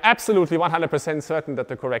 I am absolutely 100% certain that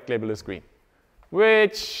the correct label is green,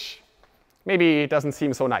 which maybe doesn't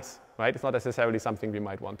seem so nice, right? It's not necessarily something we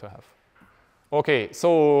might want to have. OK,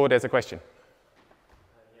 so there's a question.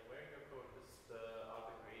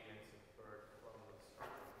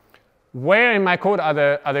 Where in my code are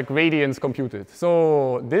the gradients computed?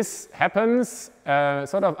 So this happens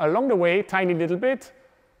sort of along the way, tiny little bit,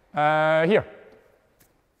 here.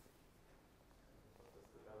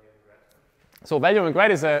 So value in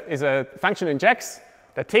grad is a function in JAX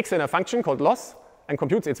that takes in a function called loss and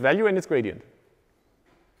computes its value and its gradient.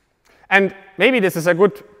 And maybe this is a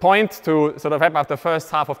good point to sort of wrap up the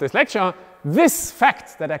first half of this lecture. This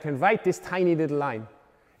fact that I can write this tiny little line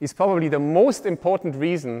is probably the most important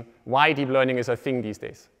reason why deep learning is a thing these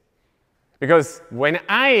days. Because when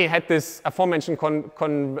I had this aforementioned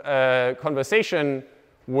conversation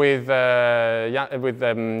with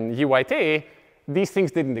UIT, these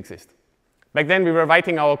things didn't exist. Back then, we were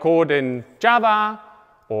writing our code in Java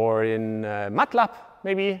or in MATLAB,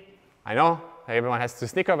 maybe. I know, Everyone has to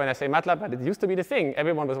snicker when I say MATLAB, but it used to be the thing.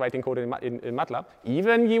 Everyone was writing code in MATLAB,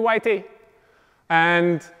 even UIT.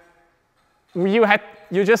 And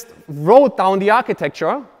you just wrote down the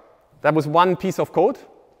architecture. That was one piece of code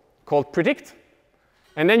called predict.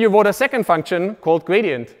 And then you wrote a second function called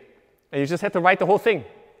gradient. And you just had to write the whole thing.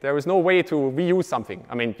 There was no way to reuse something.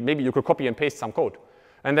 I mean, maybe you could copy and paste some code.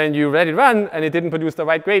 And then you let it run, and it didn't produce the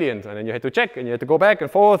right gradient. And then you had to check, and you had to go back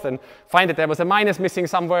and forth and find that there was a minus missing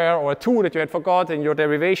somewhere or a 2 that you had forgot in your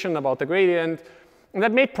derivation about the gradient. And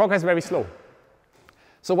that made progress very slow.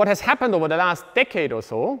 So what has happened over the last decade or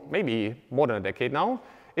so, maybe more than a decade now,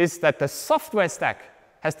 is that the software stack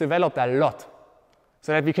has developed a lot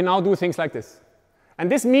so that we can now do things like this.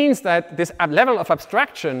 And this means that this level of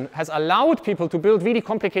abstraction has allowed people to build really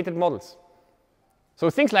complicated models.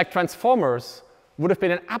 So things like transformers would have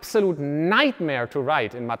been an absolute nightmare to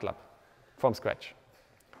write in MATLAB from scratch.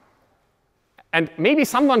 And maybe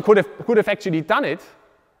someone could have actually done it,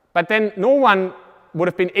 but then no one would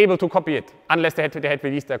have been able to copy it unless they had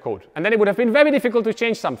released their code. And then it would have been very difficult to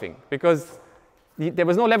change something because there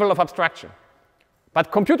was no level of abstraction. But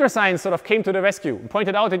computer science sort of came to the rescue and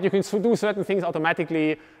pointed out that you can do certain things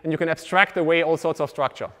automatically and you can abstract away all sorts of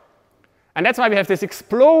structure. And that's why we have this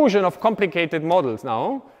explosion of complicated models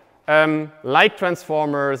now, like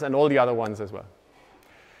transformers and all the other ones as well.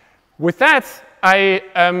 With that, I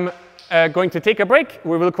am going to take a break.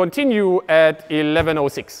 We will continue at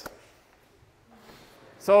 11:06.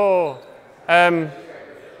 So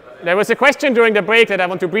there was a question during the break that I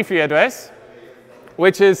want to briefly address,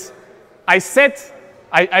 which is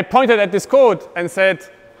I pointed at this code and said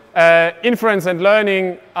inference and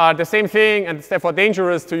learning are the same thing, and it's therefore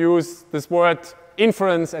dangerous to use this word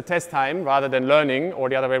inference at test time rather than learning, or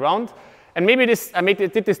the other way around. And maybe I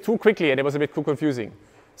did this too quickly and it was a bit too confusing.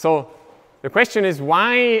 So the question is,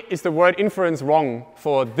 why is the word inference wrong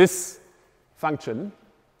for this function?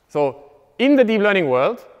 So in the deep learning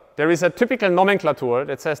world, there is a typical nomenclature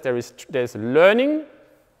that says there's learning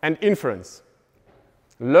and inference.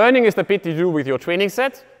 Learning is the bit you do with your training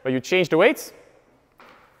set, where you change the weights.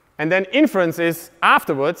 And then inference is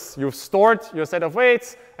afterwards, you've stored your set of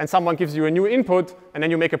weights, and someone gives you a new input, and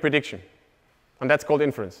then you make a prediction. And that's called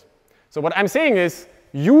inference. So what I'm saying is,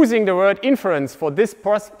 using the word inference for this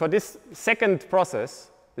second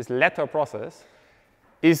process, this latter process,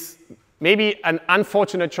 is maybe an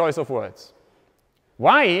unfortunate choice of words.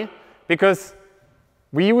 Why? Because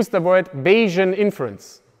we use the word Bayesian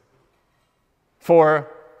inference for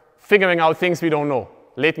figuring out things we don't know,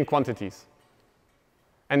 latent quantities.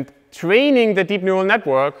 And training the deep neural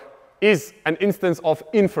network is an instance of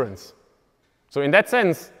inference. So in that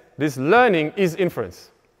sense, this learning is inference.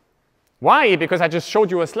 Why? Because I just showed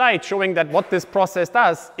you a slide showing that what this process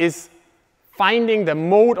does is finding the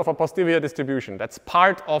mode of a posterior distribution. That's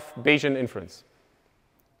part of Bayesian inference.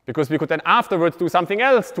 Because we could then afterwards do something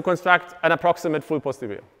else to construct an approximate full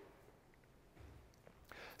posterior.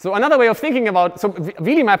 So another way of thinking about, so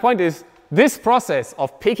really my point is, this process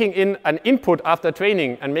of taking in an input after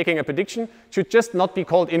training and making a prediction should just not be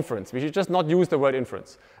called inference. We should just not use the word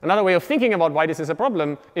inference. Another way of thinking about why this is a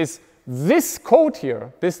problem is this code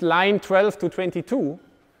here, this line 12 to 22,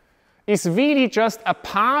 is really just a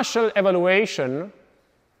partial evaluation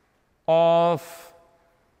of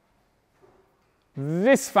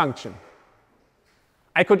this function.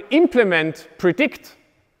 I could implement predict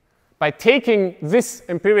by taking this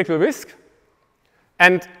empirical risk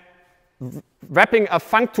and wrapping a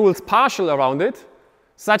functools partial around it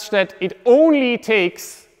such that it only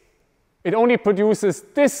produces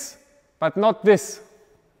this, but not this,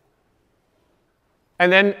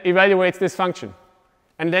 and then evaluates this function,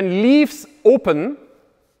 and then leaves open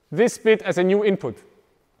this bit as a new input.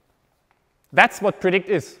 That's what predict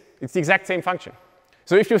is. It's the exact same function.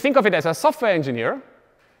 So if you think of it as a software engineer,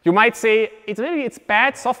 you might say it's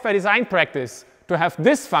bad software design practice to have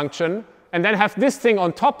this function and then have this thing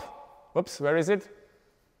on top. Whoops, where is it?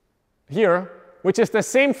 Here, which is the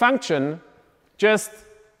same function, just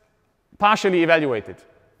partially evaluated.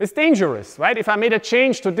 It's dangerous, right? If I made a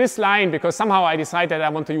change to this line because somehow I decided I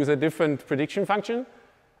want to use a different prediction function,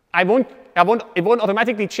 it won't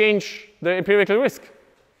automatically change the empirical risk.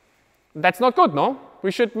 That's not good, no?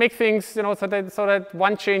 We should make things, so that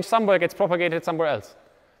one change somewhere gets propagated somewhere else.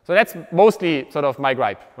 So that's mostly sort of my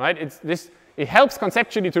gripe, right? It helps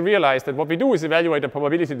conceptually to realize that what we do is evaluate a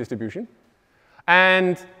probability distribution.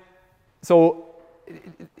 And so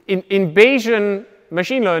in Bayesian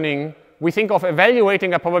machine learning, we think of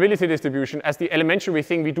evaluating a probability distribution as the elementary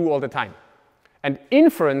thing we do all the time. And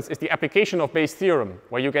inference is the application of Bayes' theorem,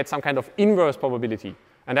 where you get some kind of inverse probability.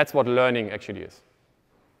 And that's what learning actually is.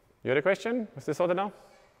 You had a question? Is this sorted now?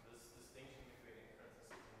 This distinction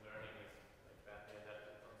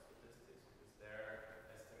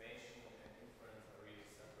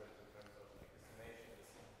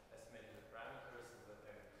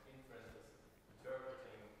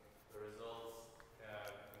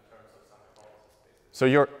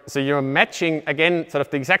So you're matching, again, sort of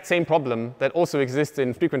the exact same problem that also exists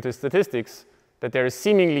in frequentist statistics, that there is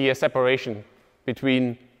seemingly a separation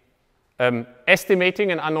between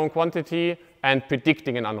estimating an unknown quantity and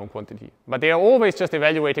predicting an unknown quantity. But they are always just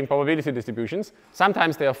evaluating probability distributions.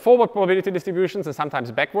 Sometimes they are forward probability distributions and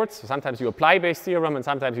sometimes backwards. So sometimes you apply Bayes' theorem and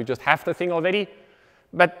sometimes you just have the thing already.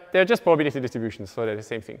 But they're just probability distributions, so they're the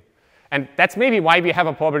same thing. And that's maybe why we have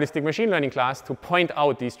a probabilistic machine learning class, to point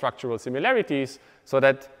out these structural similarities so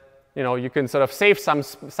that you can sort of save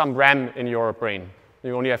some RAM in your brain.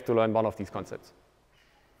 You only have to learn one of these concepts.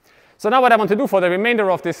 So now what I want to do for the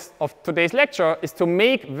remainder of today's lecture is to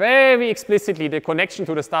make very explicitly the connection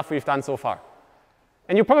to the stuff we've done so far.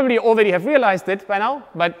 And you probably already have realized it by now,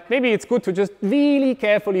 but maybe it's good to just really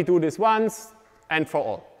carefully do this once and for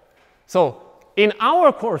all. So in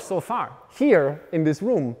our course so far, here in this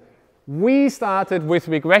room, we started with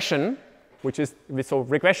regression, so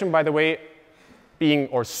regression, by the way, being,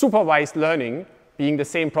 or supervised learning, being the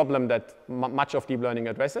same problem that much of deep learning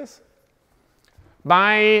addresses,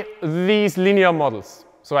 by these linear models.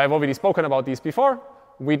 So I've already spoken about these before.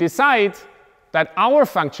 We decide that our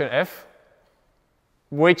function f,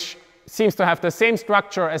 which seems to have the same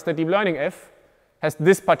structure as the deep learning f, has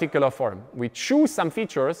this particular form. We choose some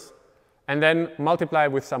features and then multiply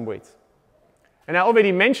with some weights. And I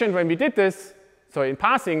already mentioned when we did this, so in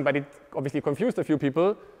passing, but it obviously confused a few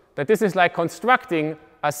people, that this is like constructing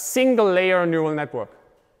a single layer neural network.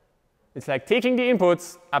 It's like taking the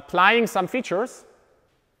inputs, applying some features,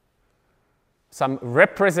 some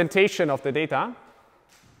representation of the data,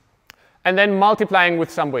 and then multiplying with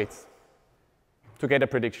some weights to get a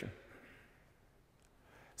prediction.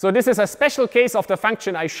 So this is a special case of the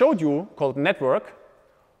function I showed you called network,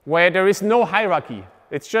 where there is no hierarchy.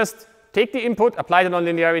 It's just take the input, apply the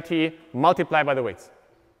nonlinearity, multiply by the weights.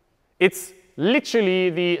 It's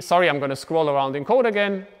literally sorry, I'm going to scroll around in code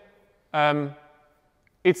again.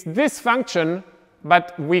 It's this function,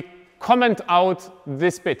 but we comment out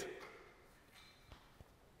this bit.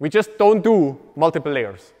 We just don't do multiple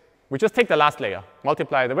layers. We just take the last layer,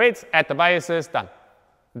 multiply the weights, add the biases, done.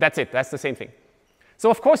 That's it. That's the same thing. So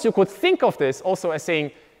of course, you could think of this also as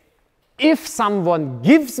saying, if someone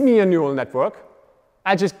gives me a neural network,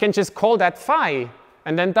 I can just call that phi,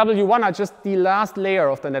 and then W1 are just the last layer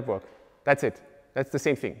of the network. That's it. That's the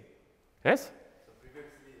same thing. Yes? So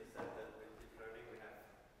previously you said that with deep learning we have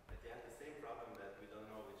at the end the same problem, that we don't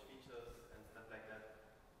know which features and stuff like that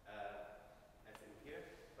as in here.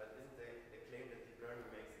 But isn't the claim that deep learning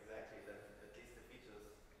makes exactly that at least the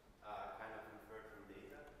features are kind of inferred from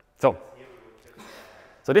data?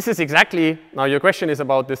 So this is exactly, now your question is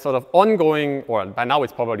about this sort of ongoing, or by now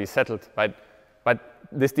it's probably settled, but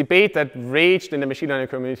this debate that raged in the machine learning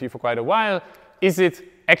community for quite a while. Is it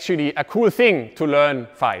actually a cool thing to learn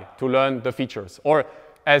phi, to learn the features? Or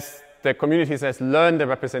as the community says, learn the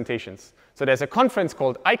representations. So there's a conference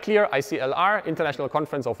called ICLR, ICLR, International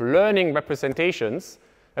Conference of Learning Representations,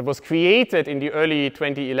 that was created in the early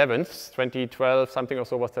 2011s, 2012, something or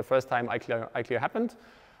so was the first time ICLR happened,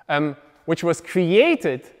 which was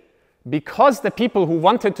created because the people who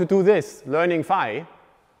wanted to do this, learning phi,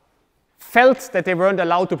 felt that they weren't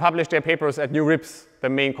allowed to publish their papers at New RIPS, the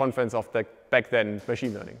main conference of the back then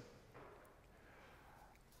machine learning.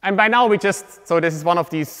 And by now so this is one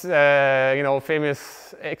of these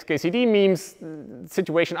famous XKCD memes,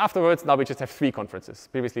 situation afterwards. Now we just have 3 conferences.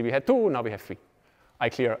 Previously we had 2, now we have 3.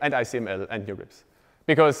 ICLR and ICML and New RIPS.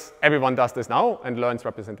 Because everyone does this now and learns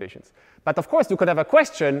representations. But of course you could have a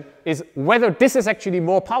question, is whether this is actually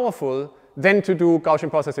more powerful than to do Gaussian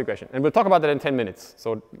process regression. And we'll talk about that in 10 minutes,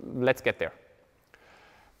 so let's get there.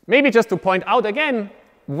 Maybe just to point out again,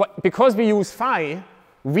 because we use phi,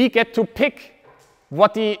 we get to pick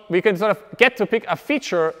we can sort of get to pick a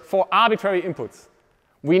feature for arbitrary inputs.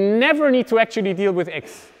 We never need to actually deal with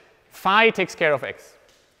x. Phi takes care of x.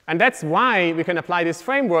 And that's why we can apply this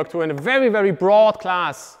framework to a very, very broad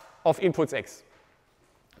class of inputs x.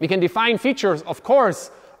 We can define features, of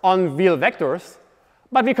course, on real vectors,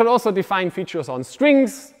 but we can also define features on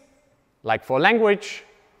strings, like for language,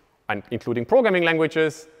 and including programming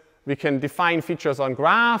languages. We can define features on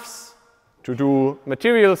graphs to do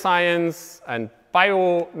material science and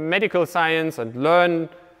biomedical science and learn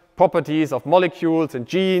properties of molecules and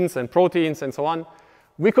genes and proteins and so on.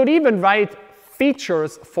 We could even write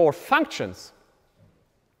features for functions.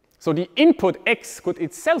 So the input x could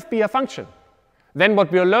itself be a function. Then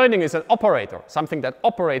what we are learning is an operator, something that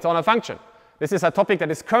operates on a function. This is a topic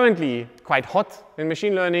that is currently quite hot in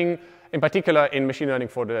machine learning, in particular in machine learning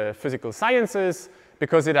for the physical sciences,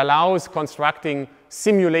 because it allows constructing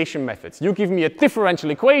simulation methods. You give me a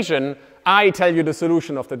differential equation, I tell you the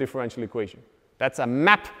solution of the differential equation. That's a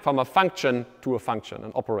map from a function to a function,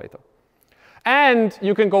 an operator. And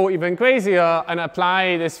you can go even crazier and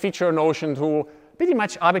apply this feature notion to pretty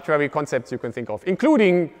much arbitrary concepts you can think of,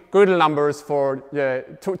 including Gödel numbers for the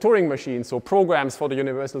Turing machine, so programs for the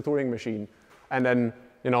universal Turing machine, and then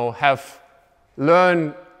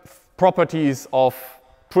learn properties of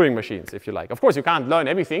Turing machines, if you like. Of course, you can't learn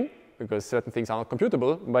everything, because certain things are not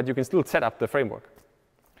computable, but you can still set up the framework.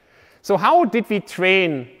 So how did we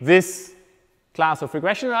train this class of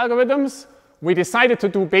regression algorithms? We decided to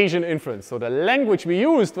do Bayesian inference. So the language we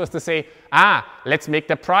used was to say, let's make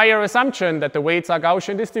the prior assumption that the weights are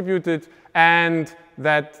Gaussian distributed and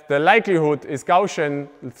that the likelihood is Gaussian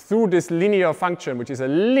through this linear function, which is a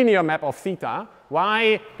linear map of theta.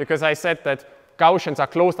 Why? Because I said that Gaussians are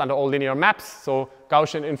closed under all linear maps. So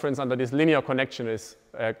Gaussian inference under this linear connection is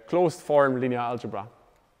a closed form linear algebra.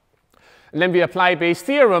 And then we apply Bayes'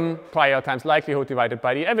 theorem, prior times likelihood divided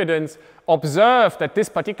by the evidence, observe that this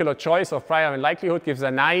particular choice of prior and likelihood gives a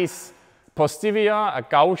nice posterior, a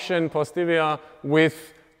Gaussian posterior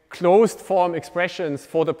with closed form expressions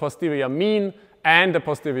for the posterior mean and the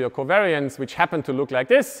posterior covariance, which happen to look like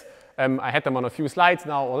this. I had them on a few slides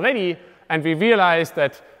now already, and we realized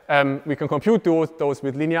that we can compute those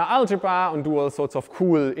with linear algebra and do all sorts of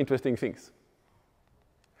cool, interesting things.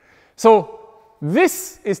 So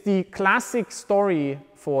this is the classic story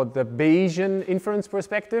for the Bayesian inference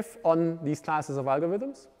perspective on these classes of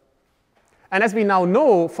algorithms. And as we now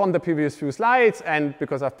know from the previous few slides, and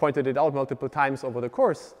because I've pointed it out multiple times over the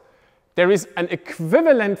course, there is an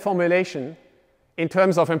equivalent formulation in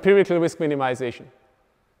terms of empirical risk minimization.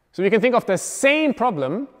 So you can think of the same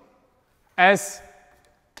problem as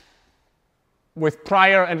with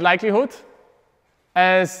prior and likelihood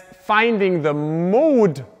as finding the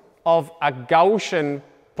mode of a Gaussian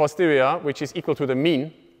posterior, which is equal to the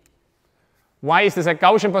mean. Why is this a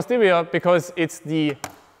Gaussian posterior? Because it's in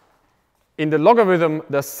the logarithm,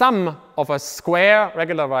 the sum of a square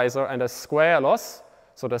regularizer and a square loss.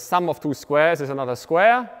 So the sum of two squares is another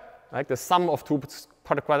square. Right? The sum of two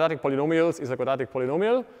quadratic polynomials is a quadratic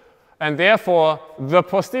polynomial. And therefore, the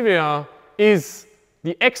posterior is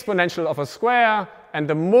the exponential of a square, and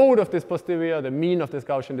the mode of this posterior, the mean of this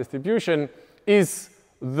Gaussian distribution, is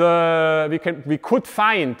we could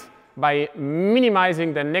find by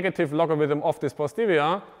minimizing the negative logarithm of this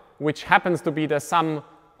posterior, which happens to be the sum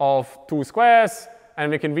of two squares,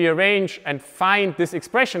 and we can rearrange and find this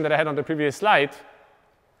expression that I had on the previous slide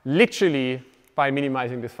literally by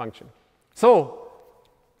minimizing this function. So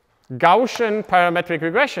Gaussian parametric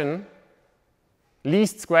regression,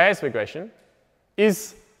 least squares regression,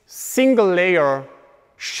 is single layer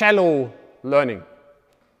shallow learning.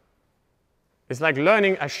 It's like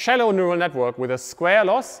learning a shallow neural network with a square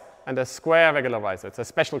loss and a square regularizer. It's a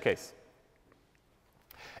special case.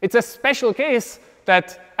 It's a special case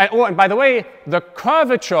that, and by the way, the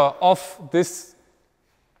curvature of this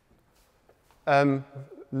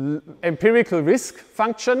empirical risk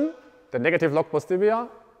function, the negative log posterior,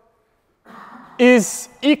 is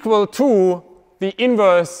equal to the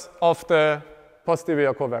inverse of the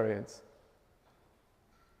posterior covariance.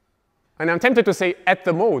 And I'm tempted to say at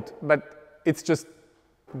the mode, but it's just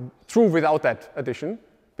true without that addition,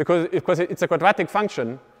 because it's a quadratic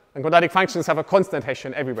function, and quadratic functions have a constant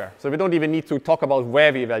Hessian everywhere. So we don't even need to talk about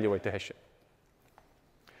where we evaluate the Hessian.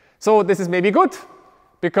 So this is maybe good,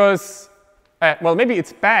 because, well, maybe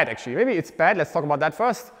it's bad, actually. Maybe it's bad. Let's talk about that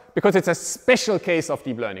first, because it's a special case of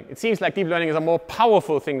deep learning. It seems like deep learning is a more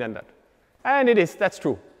powerful thing than that. And it is. That's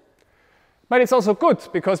true. But it's also good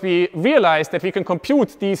because we realize that we can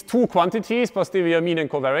compute these two quantities, posterior mean and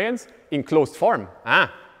covariance, in closed form.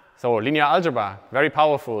 So linear algebra, very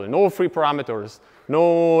powerful. No free parameters,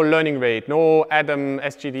 no learning rate, no Adam,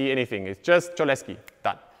 SGD, anything. It's just Cholesky,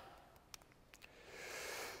 done.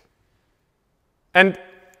 And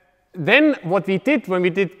then what we did when we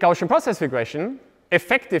did Gaussian process regression,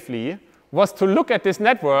 effectively, was to look at this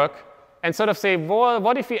network and sort of say, well,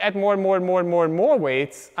 what if we add more and more and more and more and more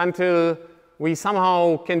weights until we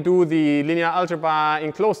somehow can do the linear algebra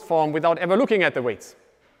in closed form without ever looking at the weights.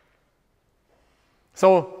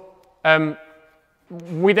 So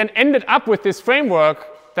we then ended up with this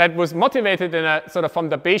framework that was motivated in a sort of from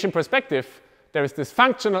the Bayesian perspective. There is this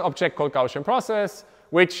functional object called Gaussian process,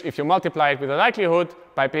 which, if you multiply it with a likelihood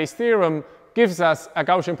by Bayes' theorem, gives us a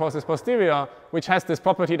Gaussian process posterior, which has this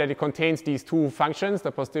property that it contains these two functions,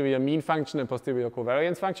 the posterior mean function and posterior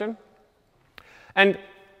covariance function. And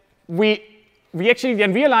we actually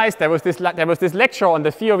then realized there was this lecture on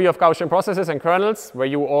the theory of Gaussian processes and kernels, where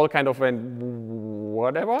you all kind of went,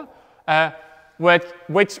 whatever,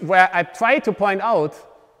 where I tried to point out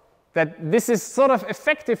that this is sort of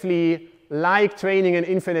effectively like training an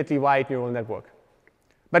infinitely wide neural network.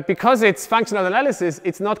 But because it's functional analysis,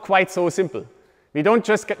 it's not quite so simple. We don't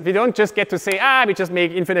just get to say, we just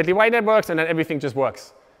make infinitely wide networks and then everything just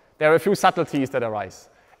works. There are a few subtleties that arise.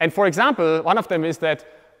 And for example, one of them is that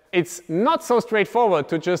it's not so straightforward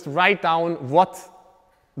to just write down what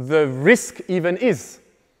the risk even is.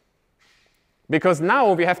 Because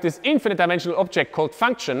now we have this infinite dimensional object called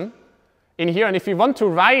function in here, and if we want to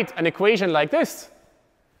write an equation like this,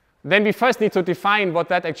 then we first need to define what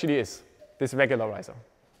that actually is, this regularizer.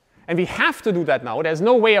 And we have to do that now. There's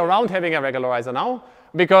no way around having a regularizer now,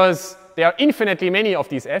 because there are infinitely many of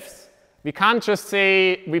these f's. We can't just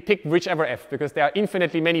say we pick whichever f, because there are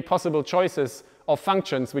infinitely many possible choices of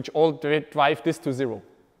functions which all drive this to 0.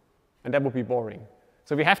 And that would be boring.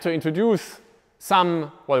 So we have to introduce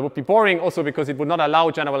some, well, it would be boring also because it would not allow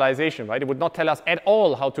generalization, right? It would not tell us at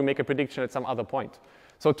all how to make a prediction at some other point.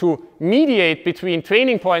 So to mediate between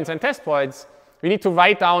training points and test points, we need to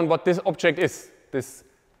write down what this object is, this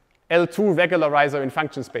L2 regularizer in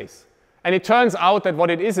function space. And it turns out that what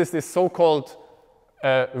it is this so-called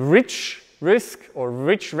rich risk or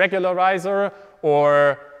rich regularizer,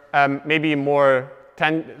 or maybe more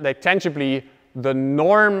tangibly the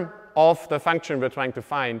norm of the function we're trying to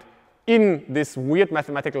find in this weird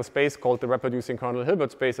mathematical space called the reproducing kernel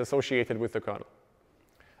Hilbert space associated with the kernel.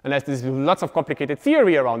 And there's lots of complicated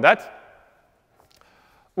theory around that,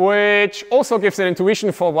 which also gives an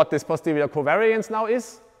intuition for what this posterior covariance now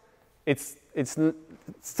is. It's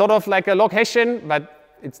sort of like a log Hessian,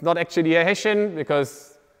 but it's not actually a Hessian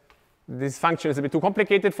because this function is a bit too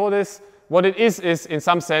complicated for this. What it is in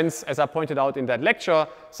some sense, as I pointed out in that lecture,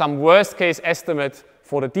 some worst case estimate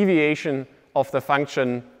for the deviation of the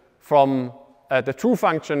function from the true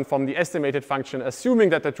function from the estimated function, assuming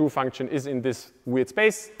that the true function is in this weird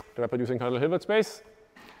space, the reproducing kernel Hilbert space.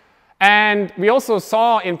 And we also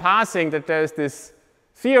saw in passing that there's this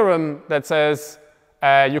theorem that says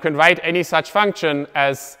you can write any such function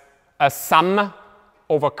as a sum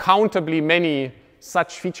over countably many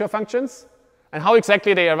such feature functions. And how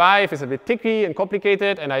exactly they arrive is a bit tricky and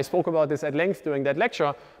complicated, and I spoke about this at length during that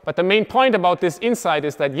lecture. But the main point about this insight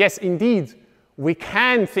is that, yes, indeed, we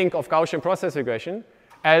can think of Gaussian process regression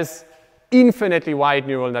as infinitely wide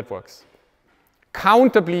neural networks,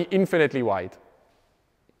 countably infinitely wide,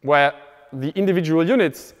 where the individual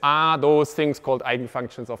units are those things called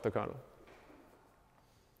eigenfunctions of the kernel.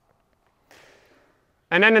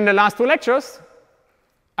 And then in the last two lectures,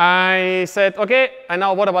 I said, OK, and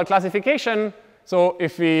now what about classification? So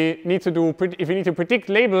if we need to predict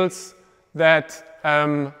labels that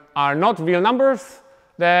are not real numbers,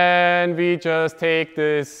 then we just take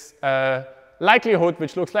this likelihood,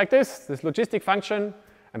 which looks like this logistic function.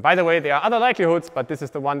 And by the way, there are other likelihoods, but this is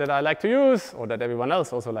the one that I like to use, or that everyone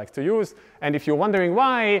else also likes to use. And if you're wondering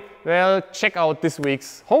why, well, check out this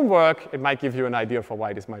week's homework. It might give you an idea for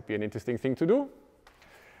why this might be an interesting thing to do.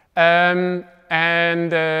 Then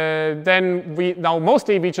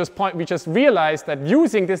mostly we just realized that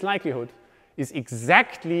using this likelihood is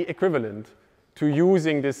exactly equivalent to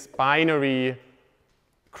using this binary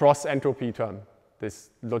cross entropy term, this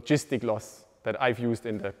logistic loss that I've used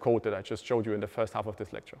in the code that I just showed you in the first half of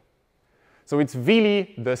this lecture. So it's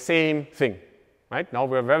really the same thing, right? Now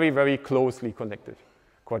we're very, very closely connected.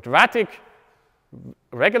 Quadratic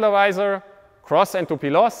regularizer cross entropy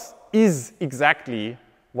loss is exactly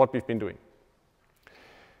what we've been doing.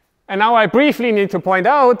 And now I briefly need to point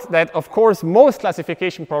out that, of course, most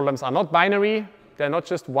classification problems are not binary. They're not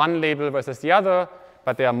just one label versus the other,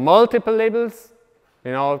 but there are multiple labels.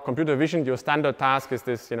 You know, computer vision, your standard task is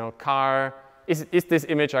this, car. Is this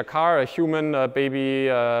image a car, a human, a baby,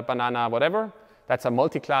 a banana, whatever? That's a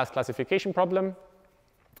multi-class classification problem.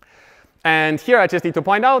 And here I just need to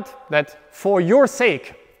point out that for your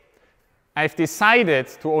sake, I've decided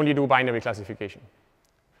to only do binary classification.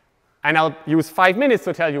 And I'll use 5 minutes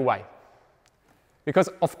to tell you why. Because,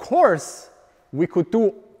 of course, we could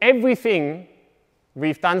do everything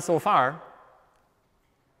we've done so far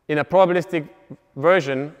in a probabilistic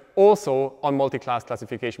version also on multi-class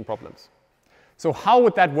classification problems. So how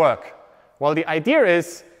would that work? Well, the idea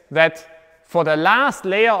is that for the last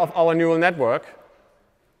layer of our neural network,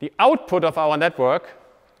 the output of our network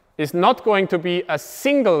is not going to be a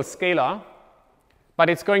single scalar, but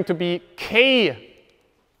it's going to be k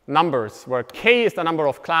numbers, where k is the number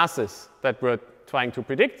of classes that we're trying to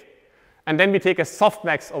predict. And then we take a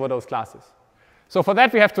softmax over those classes. So for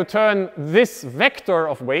that, we have to turn this vector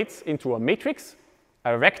of weights into a matrix,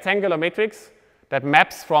 a rectangular matrix that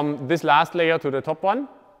maps from this last layer to the top one.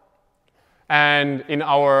 And in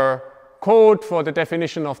our code for the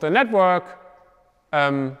definition of the network,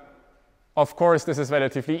 of of course, this is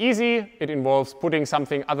relatively easy. It involves putting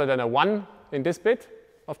something other than a 1 in this bit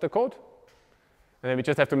of the code. And then we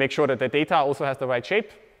just have to make sure that the data also has the right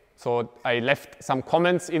shape. So I left some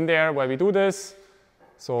comments in there where we do this.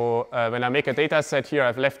 So when I make a data set here,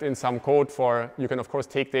 I've left in some code for, you can of course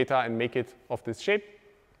take data and make it of this shape.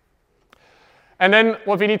 And then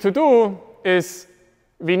what we need to do is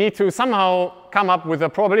we need to somehow come up with a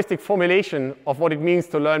probabilistic formulation of what it means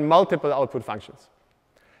to learn multiple output functions.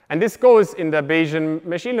 And this goes in the Bayesian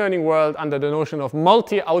machine learning world under the notion of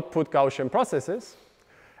multi-output Gaussian processes.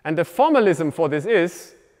 And the formalism for this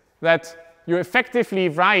is that you effectively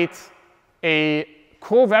write a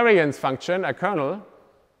covariance function, a kernel,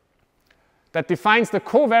 that defines the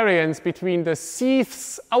covariance between the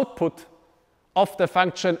sixteenth output of the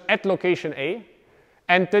function at location A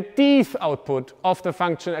and the dth output of the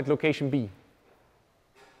function at location B.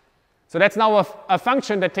 So that's now a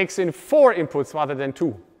function that takes in 4 inputs rather than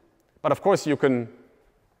 2. But of course, you can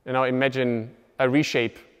imagine a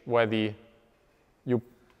reshape where the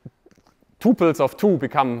tuples of 2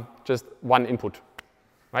 become just 1 input.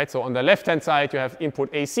 Right? So on the left-hand side, you have input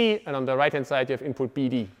AC, and on the right-hand side, you have input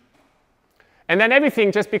BD. And then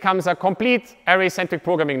everything just becomes a complete array-centric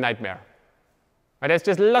programming nightmare. Right? There's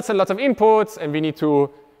just lots and lots of inputs, and we need to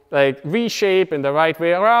reshape in the right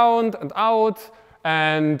way around and out.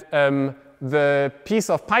 And the piece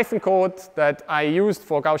of Python code that I used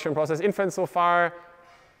for Gaussian process inference so far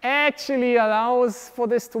actually allows for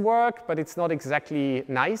this to work, but it's not exactly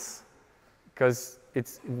nice, because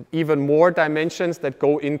it's even more dimensions that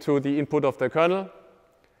go into the input of the kernel.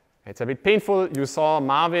 It's a bit painful. You saw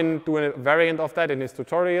Marvin do a variant of that in his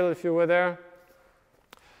tutorial if you were there.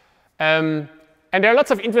 And there are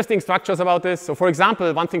lots of interesting structures about this. So for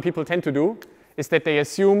example, one thing people tend to do is that they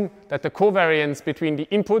assume that the covariance between the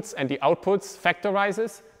inputs and the outputs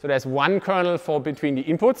factorizes. So there's one kernel for between the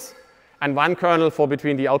inputs and one kernel for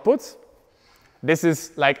between the outputs. This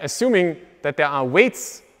is like assuming that there are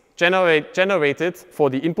weights generated for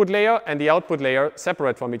the input layer and the output layer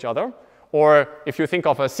separate from each other. Or if you think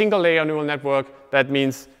of a single layer neural network, that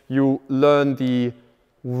means you learn the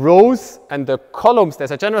rows and the columns.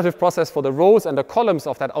 There's a generative process for the rows and the columns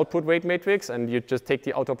of that output weight matrix, and you just take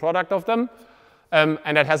the outer product of them. And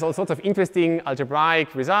that has all sorts of interesting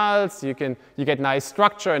algebraic results. You get nice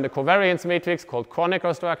structure in the covariance matrix called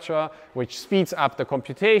Kronecker structure, which speeds up the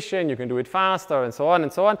computation. You can do it faster, and so on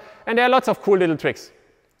and so on. And there are lots of cool little tricks.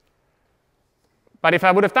 But if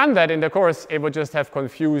I would have done that in the course, it would just have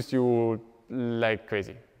confused you like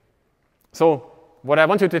crazy. So what I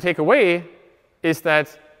want you to take away is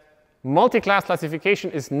that multi-class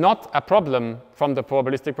classification is not a problem from the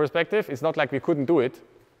probabilistic perspective. It's not like we couldn't do it.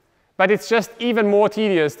 But it's just even more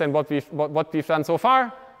tedious than what we've done so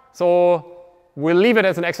far. So we'll leave it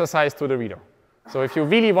as an exercise to the reader. So if you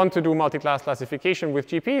really want to do multi-class classification with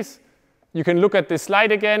GPs, you can look at this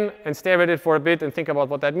slide again and stare at it for a bit and think about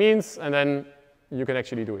what that means, and then you can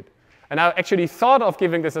actually do it. And I actually thought of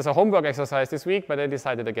giving this as a homework exercise this week, but I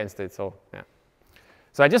decided against it. So yeah.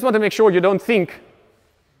 So I just want to make sure you don't think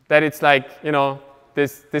that it's like,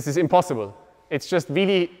 this is impossible. It's just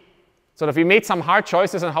really sort of, we made some hard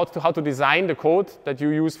choices on how to design the code that you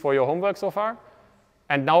use for your homework so far.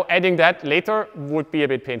 And now adding that later would be a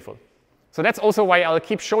bit painful. So that's also why I'll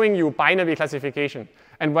keep showing you binary classification,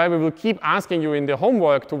 and why we will keep asking you in the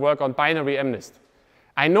homework to work on binary MNIST.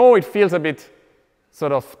 I know it feels a bit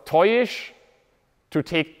sort of toyish to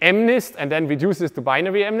take MNIST and then reduce this to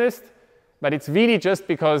binary MNIST, but it's really just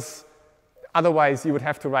because otherwise you would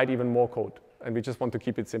have to write even more code, and we just want to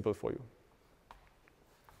keep it simple for you.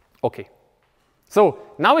 Okay. So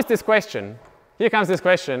now is this question. Here comes this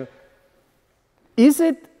question. Is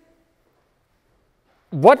it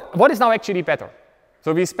what is now actually better?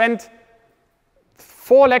 So we spent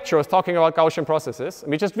 4 lectures talking about Gaussian processes,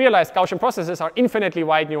 and we just realized Gaussian processes are infinitely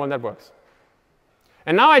wide neural networks.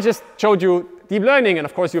 And now I just showed you deep learning, and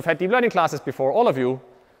of course you've had deep learning classes before, all of you,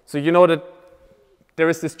 so you know that there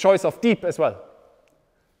is this choice of deep as well.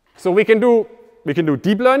 So we can do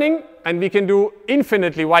deep learning, and we can do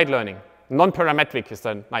infinitely wide learning. Non-parametric is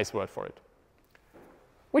a nice word for it.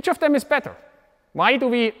 Which of them is better? Why do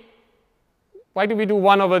we do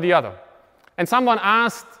one over the other? And someone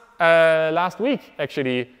asked last week,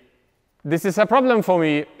 actually, this is a problem for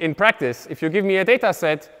me in practice. If you give me a data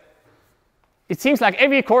set, it seems like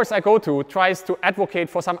every course I go to tries to advocate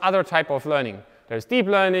for some other type of learning. There's deep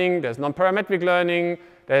learning, there's non-parametric learning,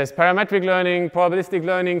 there's parametric learning, probabilistic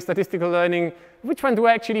learning, statistical learning. Which one do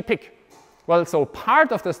I actually pick? Well, so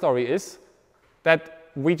part of the story is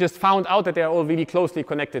that we just found out that they're all really closely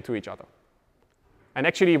connected to each other. And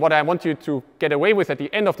actually, what I want you to get away with at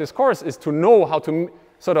the end of this course is to know how to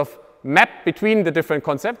sort of map between the different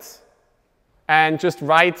concepts and just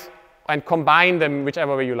write and combine them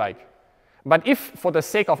whichever way you like. But if, for the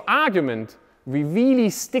sake of argument, we really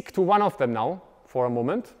stick to one of them now for a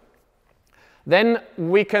moment, then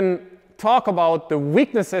we can talk about the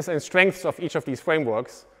weaknesses and strengths of each of these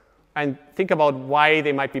frameworks and think about why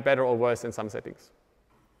they might be better or worse in some settings.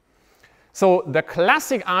 So the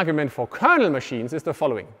classic argument for kernel machines is the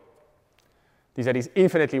following. These are these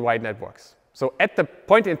infinitely wide networks. So at the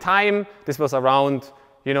point in time, this was around,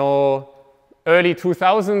 early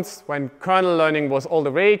 2000s when kernel learning was all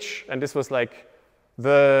the rage, and this was like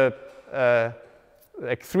the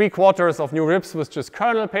like 3/4 of new RIPS was just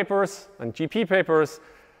kernel papers and GP papers.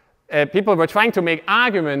 People were trying to make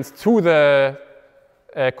arguments to the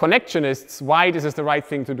connectionists why this is the right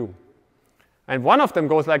thing to do. And one of them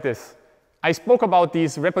goes like this. I spoke about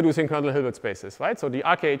these reproducing kernel Hilbert spaces, right? So the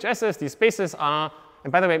RKHSs, these spaces are,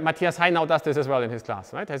 and by the way, Matthias Hein now does this as well in his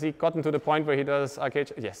class, right? Has he gotten to the point where he does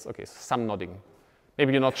RKHS? Yes, okay, some nodding.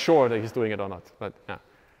 Maybe you're not sure that he's doing it or not, but yeah.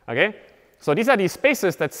 Okay? So these are these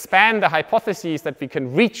spaces that span the hypotheses that we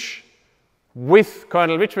can reach with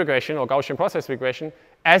kernel ridge regression or Gaussian process regression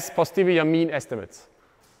as posterior mean estimates.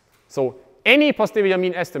 So any posterior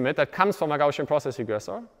mean estimate that comes from a Gaussian process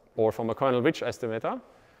regressor or from a kernel ridge estimator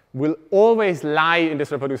will always lie in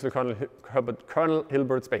this reproducible kernel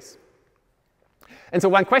Hilbert space. And so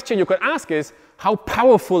one question you could ask is, how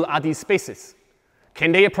powerful are these spaces?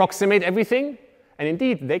 Can they approximate everything? And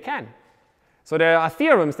indeed, they can. So there are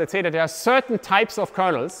theorems that say that there are certain types of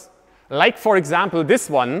kernels, like, for example, this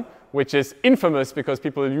one, which is infamous because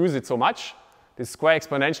people use it so much, this square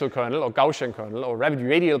exponential kernel or Gaussian kernel or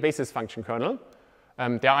radial basis function kernel.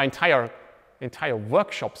 There are entire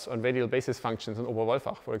workshops on radial basis functions in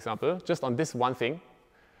Oberwolfach, for example, just on this one thing.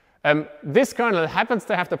 This kernel happens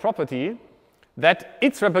to have the property that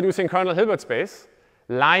its reproducing kernel Hilbert space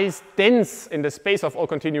lies dense in the space of all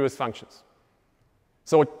continuous functions.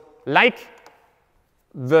 So like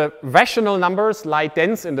the rational numbers lie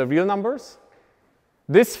dense in the real numbers,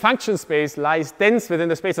 this function space lies dense within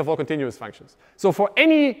the space of all continuous functions. So for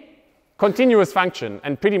any continuous function,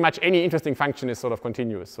 and pretty much any interesting function is sort of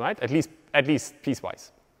continuous, right? At least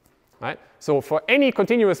piecewise, right? So for any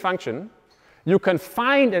continuous function, you can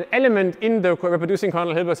find an element in the reproducing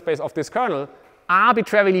kernel Hilbert space of this kernel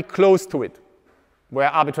arbitrarily close to it, where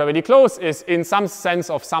arbitrarily close is in some sense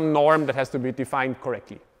of some norm that has to be defined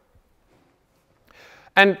correctly.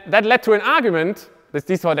 And that led to an argument,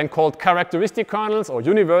 these were then called characteristic kernels or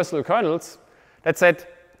universal kernels, that said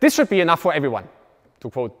this should be enough for everyone, to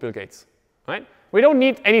quote Bill Gates. Right? We don't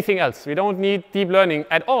need anything else. We don't need deep learning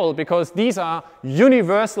at all because these are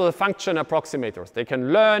universal function approximators. They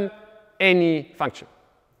can learn any function.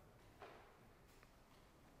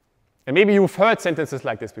 And maybe you've heard sentences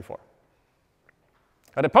like this before.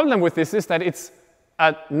 But the problem with this is that it's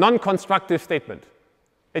a non-constructive statement.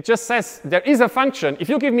 It just says there is a function. If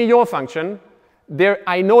you give me your function,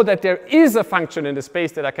 I know that there is a function in the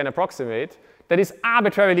space that I can approximate that is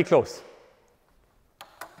arbitrarily close.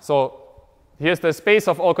 So here's the space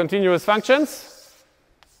of all continuous functions.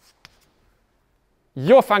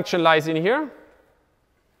 Your function lies in here.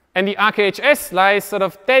 And the RKHS lies sort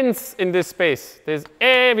of dense in this space. There's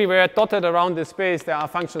everywhere dotted around this space, there are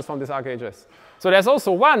functions from this RKHS. So there's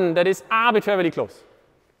also one that is arbitrarily close.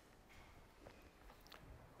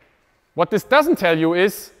 What this doesn't tell you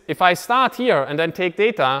is, if I start here and then take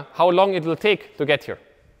data, how long it will take to get here.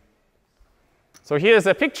 So here's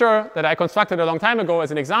a picture that I constructed a long time ago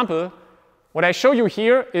as an example. What I show you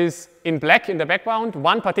here is in black in the background,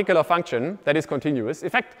 one particular function that is continuous. In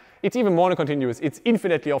fact, it's even more non-continuous. It's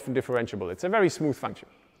infinitely often differentiable. It's a very smooth function.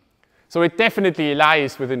 So it definitely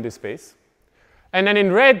lies within this space. And then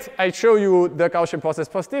in red, I show you the Gaussian process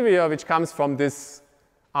posterior, which comes from this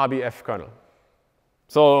RBF kernel.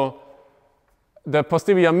 So the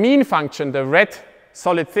posterior mean function, the red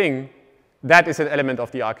solid thing, that is an element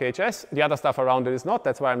of the RKHS. The other stuff around it is not.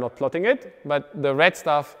 That's why I'm not plotting it. But the red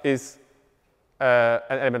stuff is an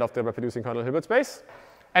element of the reproducing kernel Hilbert space.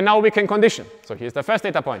 And now we can condition. So here's the first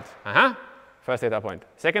data point. First data point.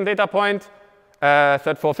 Second data point,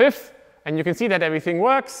 third, fourth, fifth. And you can see that everything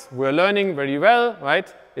works. We're learning very well,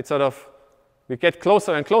 right? It's sort of, we get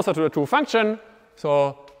closer and closer to the true function.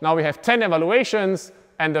 So now we have 10 evaluations.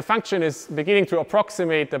 And the function is beginning to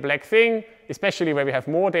approximate the black thing. Especially where we have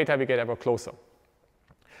more data, we get ever closer.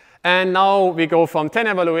 And now we go from 10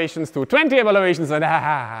 evaluations to 20 evaluations. And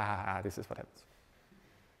this is what happens.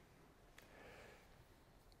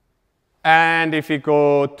 And if we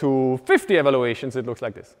go to 50 evaluations, it looks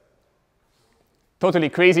like this. Totally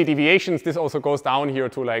crazy deviations. This also goes down here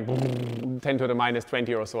to like 10 to the minus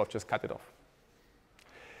 20 or so. I've just cut it off.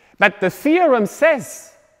 But the theorem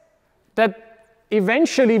says that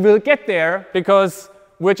eventually we'll get there because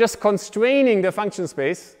we're just constraining the function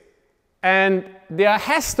space, and there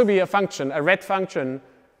has to be a function, a red function,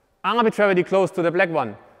 arbitrarily close to the black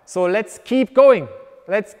one. So let's keep going.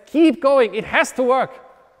 Let's keep going. It has to work.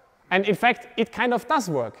 And in fact, it kind of does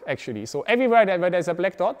work, actually. So everywhere where there's a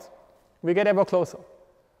black dot, we get ever closer.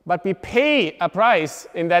 But we pay a price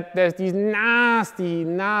in that there's these nasty,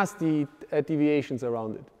 nasty deviations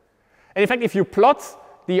around it. And in fact, if you plot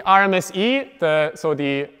the RMSE, so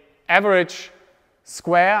the average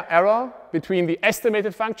square error between the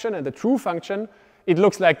estimated function and the true function, it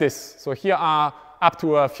looks like this. So here are up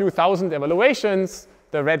to a few thousand evaluations.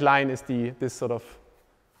 The red line is this sort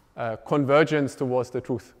of convergence towards the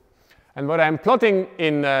truth. And what I'm plotting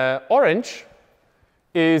in orange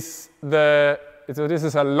is so this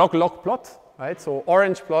is a log-log plot, right? So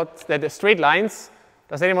orange plot, that are straight lines.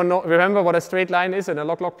 Does anyone remember what a straight line is in a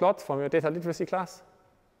log-log plot from your data literacy class?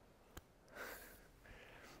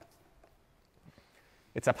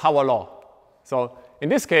 It's a power law. So in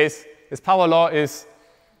this case, this power law is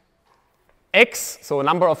x, so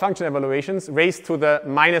number of function evaluations, raised to the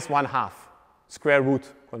 -1/2 square root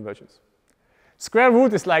convergence. Square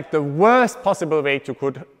root is like the worst possible weight you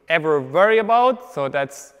could ever worry about. So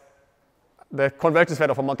that's the convergence rate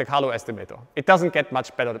of a Monte Carlo estimator. It doesn't get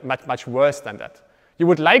much better, much worse than that. You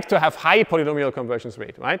would like to have high polynomial convergence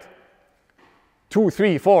rate, right? 2,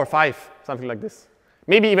 3, 4, 5, something like this.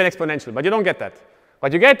 Maybe even exponential, but you don't get that.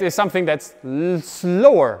 What you get is something that's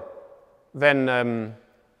slower than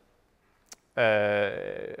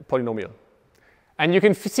polynomial. And you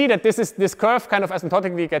can see that this curve kind of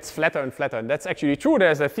asymptotically gets flatter and flatter. And that's actually true.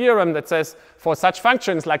 There's a theorem that says for such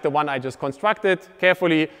functions like the one I just constructed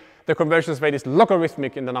carefully, the convergence rate is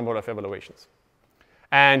logarithmic in the number of evaluations.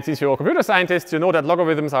 And since you're computer scientists, you know that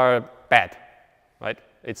logarithms are bad, right?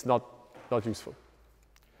 It's not useful.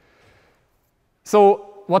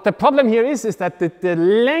 So what the problem here is that the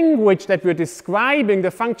language that we're describing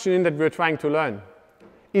the function in that we're trying to learn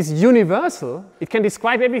is universal. It can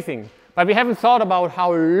describe everything. But we haven't thought about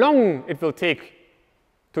how long it will take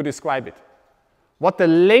to describe it. What the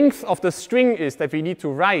length of the string is that we need to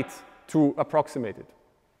write to approximate it.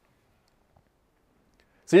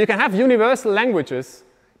 So you can have universal languages,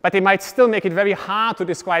 but they might still make it very hard to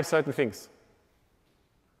describe certain things.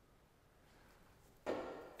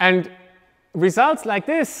 And results like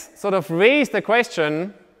this sort of raise the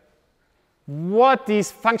question what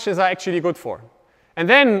these functions are actually good for. And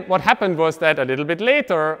then what happened was that a little bit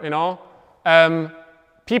later,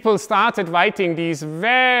 people started writing these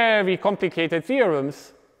very complicated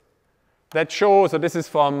theorems that show, so this is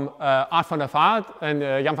from Art van der Vaart and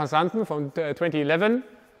Jan van Santen from 2011,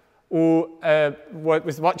 who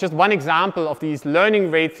was just one example of these learning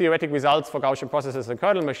rate theoretic results for Gaussian processes and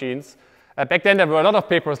kernel machines. Back then, there were a lot of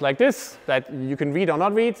papers like this that you can read or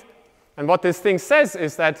not read. And what this thing says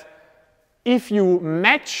is that if you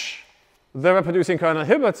match the reproducing kernel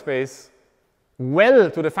Hilbert space well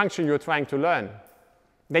to the function you're trying to learn,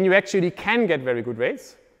 then you actually can get very good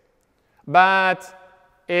rates. But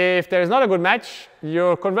if there is not a good match,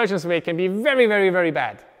 your convergence rate can be very, very, very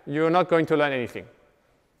bad. You're not going to learn anything.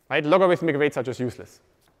 Right? Logarithmic rates are just useless.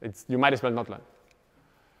 You might as well not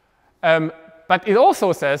learn. But it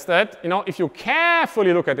also says that if you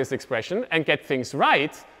carefully look at this expression and get things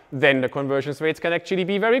right, then the convergence rates can actually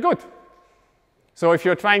be very good. So if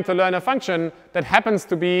you're trying to learn a function that happens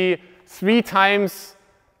to be 3 times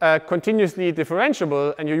continuously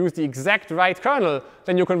differentiable and you use the exact right kernel,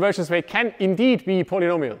 then your convergence rate can indeed be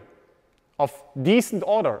polynomial of decent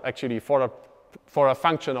order, actually, for a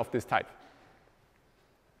function of this type.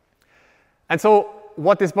 And so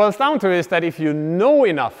what this boils down to is that if you know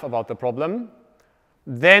enough about the problem,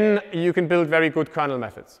 then you can build very good kernel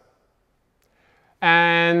methods.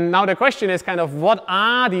 And now the question is kind of what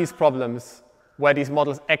are these problems where these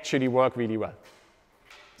models actually work really well?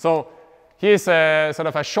 So here's sort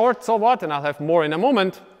of a short so what, and I'll have more in a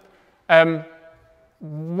moment.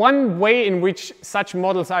 One way in which such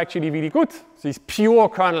models are actually really good, these pure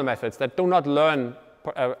kernel methods that do not learn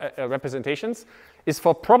representations, is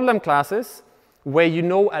for problem classes where you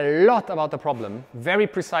know a lot about the problem very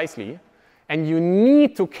precisely, and you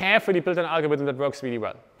need to carefully build an algorithm that works really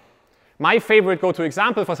well. My favorite go-to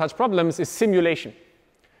example for such problems is simulation.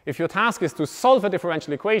 If your task is to solve a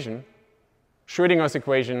differential equation, Schrödinger's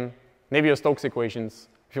equation, Navier-Stokes equations,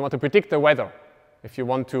 if you want to predict the weather, if you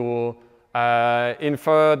want to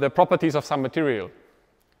infer the properties of some material,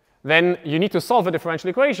 then you need to solve a differential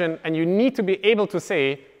equation, and you need to be able to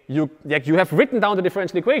say, you have written down the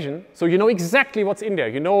differential equation, so you know exactly what's in there.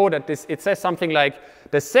 You know that it says something like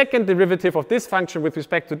the second derivative of this function with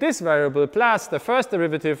respect to this variable plus the first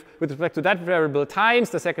derivative with respect to that variable times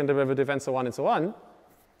the second derivative, and so on and so on.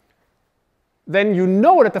 Then you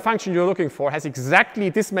know that the function you're looking for has exactly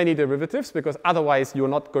this many derivatives, because otherwise you're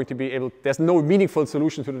not going to be able, there's no meaningful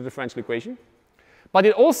solution to the differential equation. But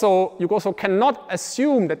you also cannot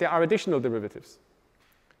assume that there are additional derivatives,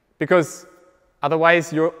 because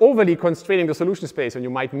otherwise you're overly constraining the solution space and you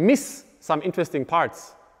might miss some interesting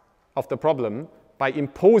parts of the problem by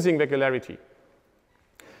imposing regularity.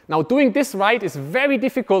 Now, doing this right is very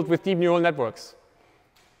difficult with deep neural networks,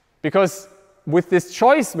 because with this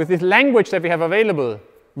choice, with this language that we have available,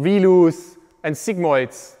 ReLUs and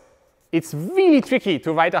sigmoids, it's really tricky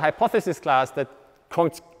to write a hypothesis class that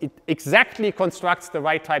it exactly constructs the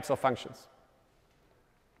right types of functions.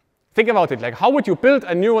 Think about it, like how would you build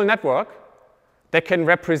a neural network that can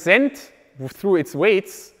represent, through its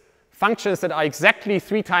weights, functions that are exactly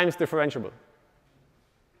 3 times differentiable?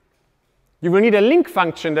 You will need a link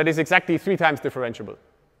function that is exactly 3 times differentiable.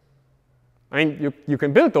 I mean, you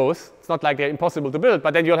can build those. It's not like they're impossible to build,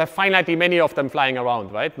 but then you'll have finitely many of them flying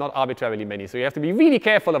around, right? Not arbitrarily many. So you have to be really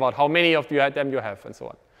careful about how many of them you have, and so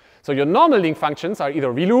on. So your normal link functions are either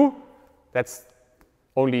ReLU, that's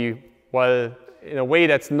only, well, in a way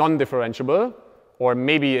that's non-differentiable, or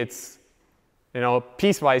maybe it's,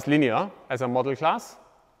 piecewise linear as a model class.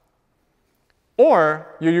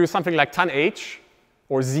 Or you use something like TANH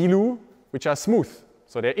or ZLU, which are smooth.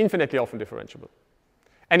 So they're infinitely often differentiable.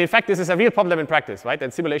 And in fact, this is a real problem in practice, right?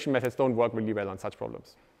 And simulation methods don't work really well on such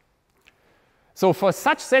problems. So for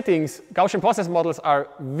such settings, Gaussian process models are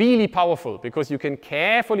really powerful, because you can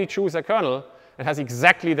carefully choose a kernel that has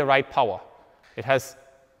exactly the right power.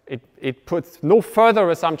 It puts no further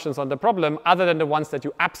assumptions on the problem other than the ones that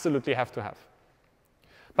you absolutely have to have.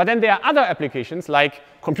 But then there are other applications like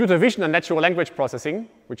computer vision and natural language processing,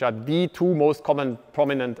 which are the 2 most common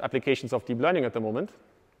prominent applications of deep learning at the moment,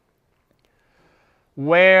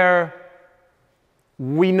 where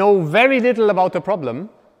we know very little about the problem.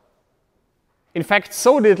 In fact,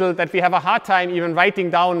 so little that we have a hard time even writing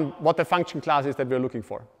down what the function class is that we're looking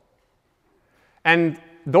for. And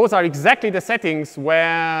those are exactly the settings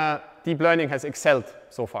where deep learning has excelled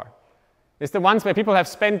so far. It's the ones where people have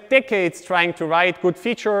spent decades trying to write good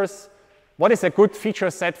features. What is a good feature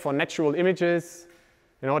set for natural images?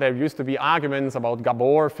 There used to be arguments about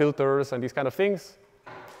Gabor filters and these kind of things.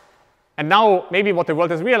 And now, maybe what the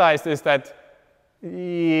world has realized is that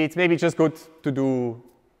it's maybe just good to do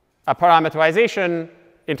a parameterization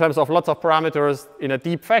in terms of lots of parameters in a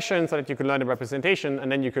deep fashion so that you can learn a representation,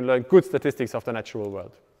 and then you can learn good statistics of the natural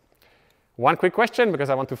world. One quick question, because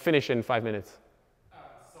I want to finish in 5 minutes.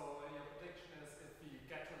 So your prediction is if we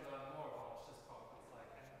get to learn more about this concepts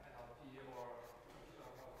like NLP or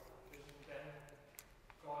vision, then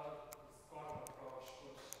Gordon approach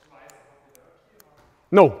would rise in popularity?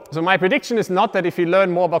 No. So my prediction is not that if we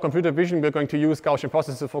learn more about computer vision, we're going to use Gaussian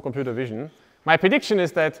processes for computer vision. My prediction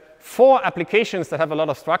is that for applications that have a lot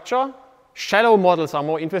of structure, shallow models are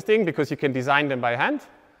more interesting because you can design them by hand.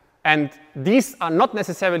 And these are not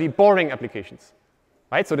necessarily boring applications,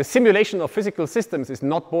 right? So the simulation of physical systems is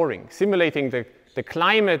not boring. Simulating the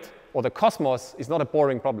climate or the cosmos is not a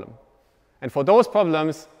boring problem. And for those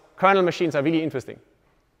problems, kernel machines are really interesting.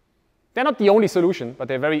 They're not the only solution, but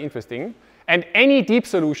they're very interesting. And any deep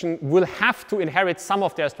solution will have to inherit some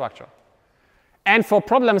of their structure. And for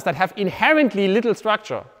problems that have inherently little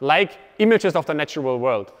structure, like images of the natural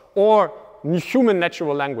world or human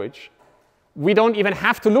natural language, we don't even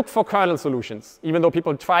have to look for kernel solutions, even though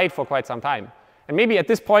people tried for quite some time. And maybe at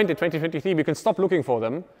this point in 2023, we can stop looking for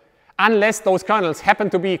them, unless those kernels happen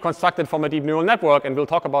to be constructed from a deep neural network, and we'll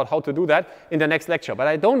talk about how to do that in the next lecture. But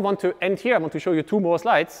I don't want to end here. I want to show you 2 more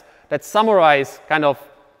slides that summarize kind of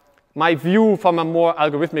my view from a more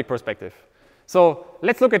algorithmic perspective. So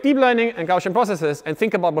let's look at deep learning and Gaussian processes and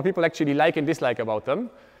think about what people actually like and dislike about them.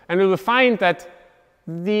 And we will find that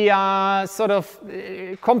the sort of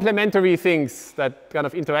complementary things that kind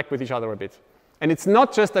of interact with each other a bit. And it's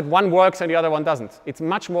not just that one works and the other one doesn't. It's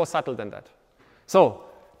much more subtle than that. So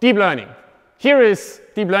deep learning. Here is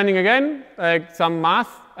deep learning again, some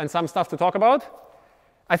math and some stuff to talk about.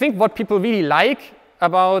 I think what people really like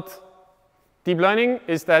about deep learning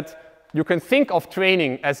is that you can think of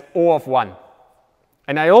training as O of 1.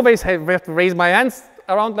 And I always have to raise my hands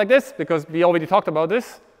around like this, because we already talked about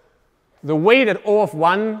this. The way that O of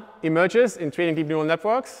 1 emerges in training deep neural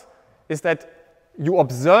networks is that you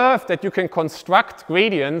observe that you can construct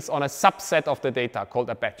gradients on a subset of the data called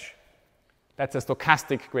a batch. That's a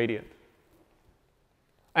stochastic gradient.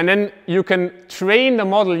 And then you can train the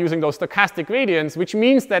model using those stochastic gradients, which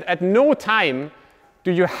means that at no time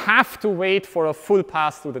do you have to wait for a full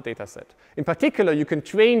pass through the data set. In particular, you can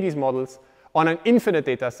train these models on an infinite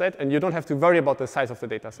data set, and you don't have to worry about the size of the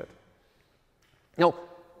data set. Now,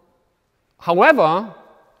 however,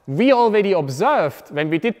 we already observed when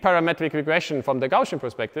we did parametric regression from the Gaussian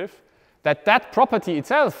perspective that that property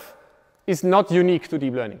itself is not unique to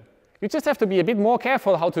deep learning. You just have to be a bit more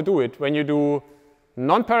careful how to do it when you do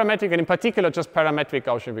non-parametric and in particular just parametric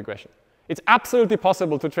Gaussian regression. It's absolutely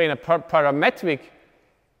possible to train a parametric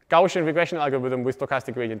Gaussian regression algorithm with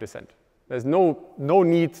stochastic gradient descent. There's no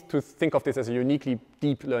need to think of this as a uniquely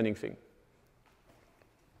deep learning thing.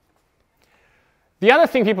 The other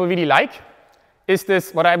thing people really like is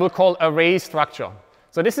this, what I will call array structure.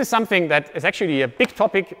 So this is something that is actually a big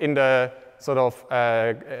topic in the sort of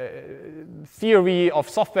theory of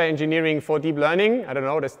software engineering for deep learning. I don't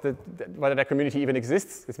know whether that community even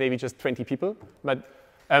exists. It's maybe just 20 people. But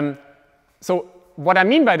so what I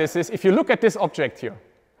mean by this is if you look at this object here,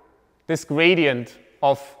 this gradient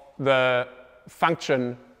of the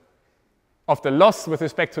function of the loss with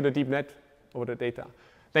respect to the deep net over the data,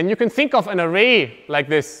 then you can think of an array like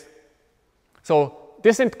this. So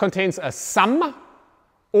this contains a sum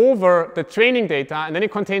over the training data, and then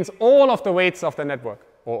it contains all of the weights of the network,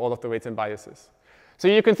 or all of the weights and biases. So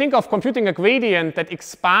you can think of computing a gradient that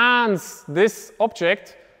expands this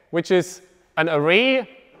object, which is an array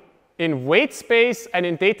in weight space and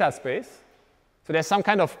in data space. So there's some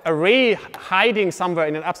kind of array hiding somewhere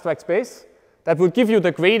in an abstract space that will give you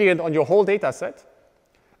the gradient on your whole data set.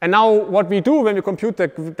 And now what we do when we compute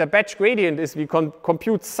the batch gradient is we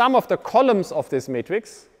compute some of the columns of this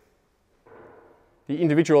matrix, the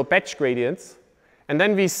individual batch gradients, and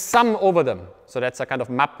then we sum over them. So that's a kind of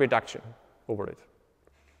map reduction over it.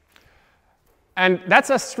 And that's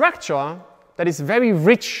a structure that is very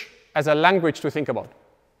rich as a language to think about.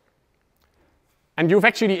 And you've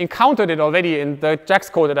actually encountered it already in the JAX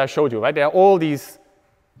code that I showed you, right? There are all these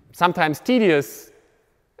sometimes tedious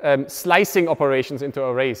slicing operations into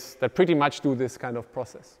arrays that pretty much do this kind of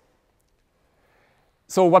process.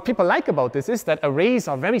 So what people like about this is that arrays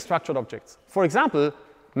are very structured objects. For example,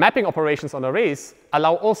 mapping operations on arrays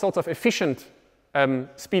allow all sorts of efficient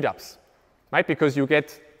speedups, right? Because you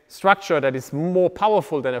get structure that is more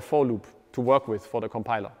powerful than a for loop to work with for the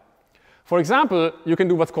compiler. For example, you can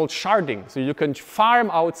do what's called sharding. So you can farm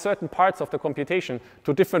out certain parts of the computation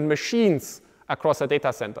to different machines across a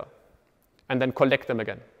data center and then collect them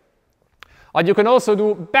again. Or you can also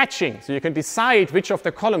do batching. So you can decide which of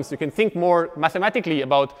the columns, you can think more mathematically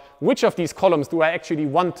about which of these columns do I actually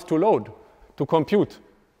want to load, to compute.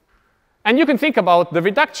 And you can think about the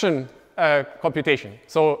reduction computation.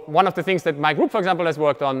 So one of the things that my group, for example, has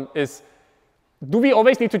worked on is, do we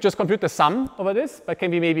always need to just compute the sum over this? But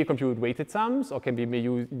can we maybe compute weighted sums? Or can we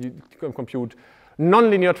maybe compute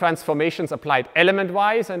nonlinear transformations applied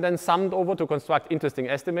element-wise and then summed over to construct interesting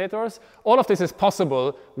estimators? All of this is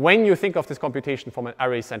possible when you think of this computation from an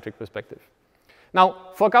array-centric perspective. Now,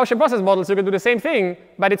 for Gaussian process models, you can do the same thing,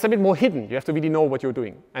 but it's a bit more hidden. You have to really know what you're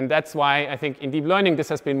doing. And that's why I think in deep learning, this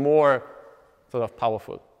has been more sort of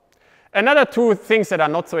powerful. Another two things that are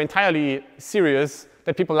not so entirely serious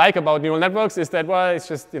that people like about neural networks is that, well, it's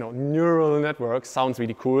just, neural networks sounds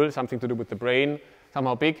really cool, something to do with the brain,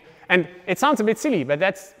 somehow big. And it sounds a bit silly, but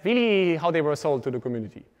that's really how they were sold to the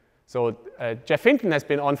community. So Jeff Hinton has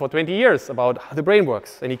been on for 20 years about how the brain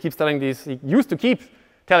works. And he keeps telling these, he used to keep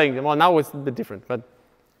telling them, well, now it's a bit different. But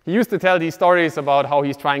he used to tell these stories about how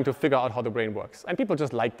he's trying to figure out how the brain works. And people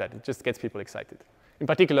just like that. It just gets people excited. In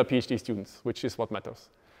particular, PhD students, which is what matters.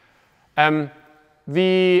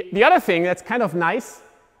 The other thing that's kind of nice,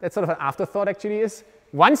 that's sort of an afterthought actually, is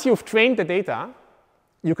once you've trained the data,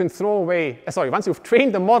 you can throw away, once you've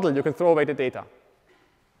trained the model, you can throw away the data.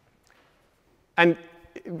 And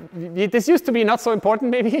this used to be not so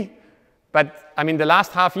important maybe, but I mean the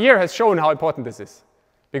last half year has shown how important this is.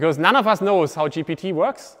 Because none of us knows how GPT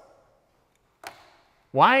works.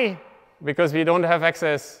 Why? Because we don't have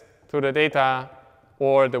access to the data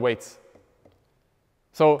or the weights.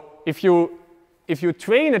 So if you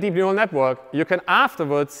train a deep neural network, you can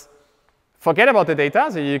afterwards forget about the data,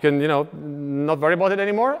 so you can not worry about it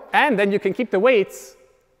anymore, and then you can keep the weights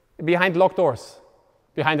behind locked doors,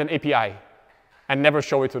 behind an API, and never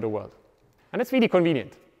show it to the world. And it's really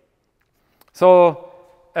convenient. So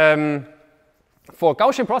for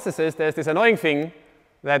Gaussian processes, there's this annoying thing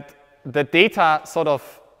that the data sort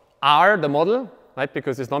of are the model, right?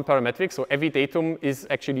 Because it's non-parametric, so every datum is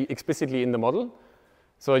actually explicitly in the model.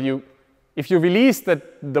 So if you release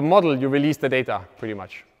the model, you release the data, pretty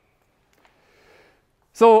much.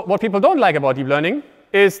 So what people don't like about deep learning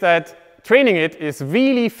is that training it is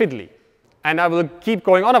really fiddly. And I will keep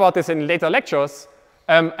going on about this in later lectures.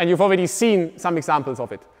 And you've already seen some examples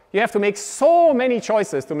of it. You have to make so many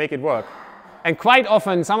choices to make it work. And quite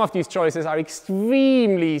often, some of these choices are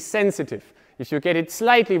extremely sensitive. If you get it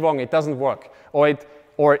slightly wrong, it doesn't work. Or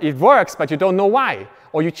it works, but you don't know why.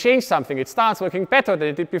 Or you change something, it starts working better than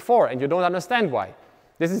it did before, and you don't understand why.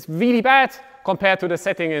 This is really bad compared to the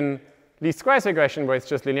setting in least squares regression, where it's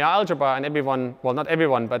just linear algebra, and everyone, well, not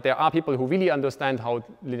everyone, but there are people who really understand how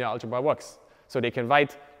linear algebra works. So they can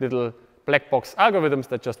write little black box algorithms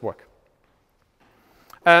that just work.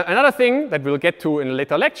 Another thing that we'll get to in a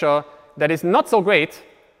later lecture that is not so great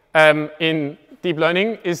in deep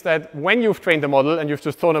learning is that when you've trained the model and you've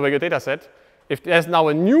just thrown away your data set, if there's now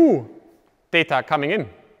a new data coming in,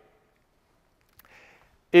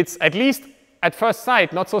 it's at least at first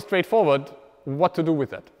sight not so straightforward what to do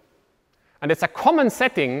with that. And it's a common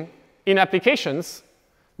setting in applications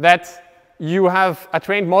that you have a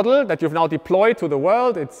trained model that you've now deployed to the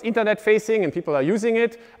world. It's internet facing and people are using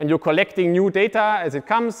it, and you're collecting new data as it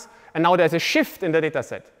comes, and now there's a shift in the data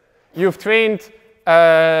set. You've trained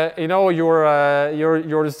your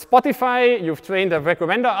Spotify, you've trained a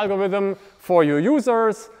recommender algorithm for your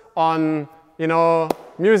users on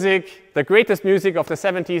music, the greatest music of the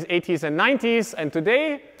 70s, 80s, and 90s, and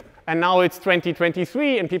today, and now it's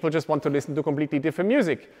 2023, and people just want to listen to completely different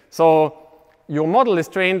music. So your model is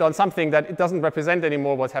trained on something that it doesn't represent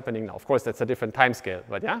anymore what's happening now. Of course, that's a different time scale,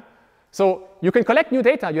 but yeah. So you can collect new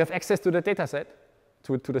data. You have access to the data set,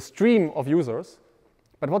 to the stream of users.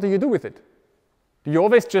 But what do you do with it? Do you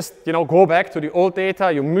always just go back to the old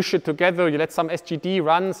data, you mush it together, you let some SGD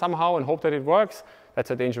run somehow and hope that it works?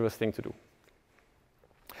 That's a dangerous thing to do.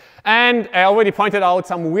 And I already pointed out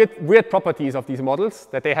some weird properties of these models,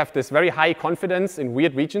 that they have this very high confidence in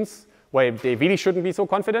weird regions where they really shouldn't be so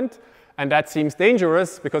confident. And that seems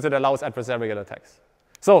dangerous because it allows adversarial attacks.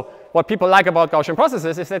 So what people like about Gaussian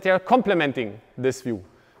processes is that they are complementing this view.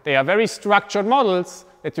 They are very structured models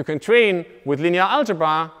that you can train with linear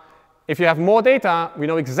algebra. If you have more data, we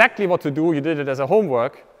know exactly what to do. You did it as a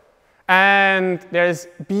homework. And there's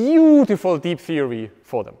beautiful deep theory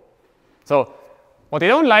for them. So what they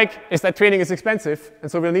don't like is that training is expensive, and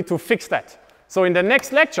so we'll need to fix that. So in the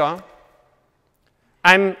next lecture,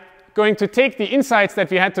 I'm going to take the insights that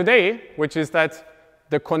we had today, which is that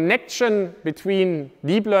the connection between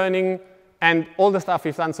deep learning and all the stuff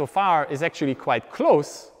we've done so far is actually quite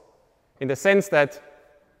close, in the sense that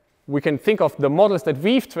we can think of the models that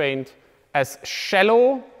we've trained as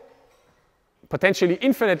shallow, potentially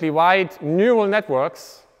infinitely wide neural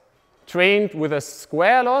networks trained with a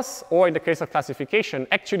square loss, or in the case of classification,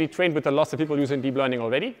 actually trained with the loss that people use in deep learning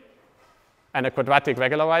already, and a quadratic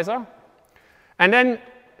regularizer. And then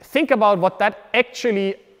think about what that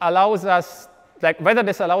actually allows us, like whether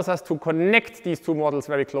this allows us to connect these two models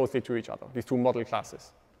very closely to each other, these two model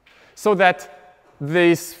classes, so that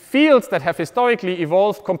these fields that have historically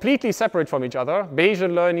evolved completely separate from each other,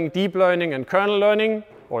 Bayesian learning, deep learning, and kernel learning,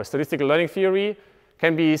 or statistical learning theory,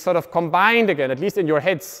 can be sort of combined again, at least in your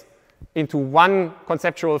heads, into one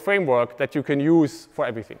conceptual framework that you can use for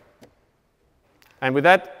everything. And with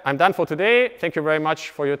that, I'm done for today. Thank you very much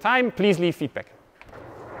for your time. Please leave feedback.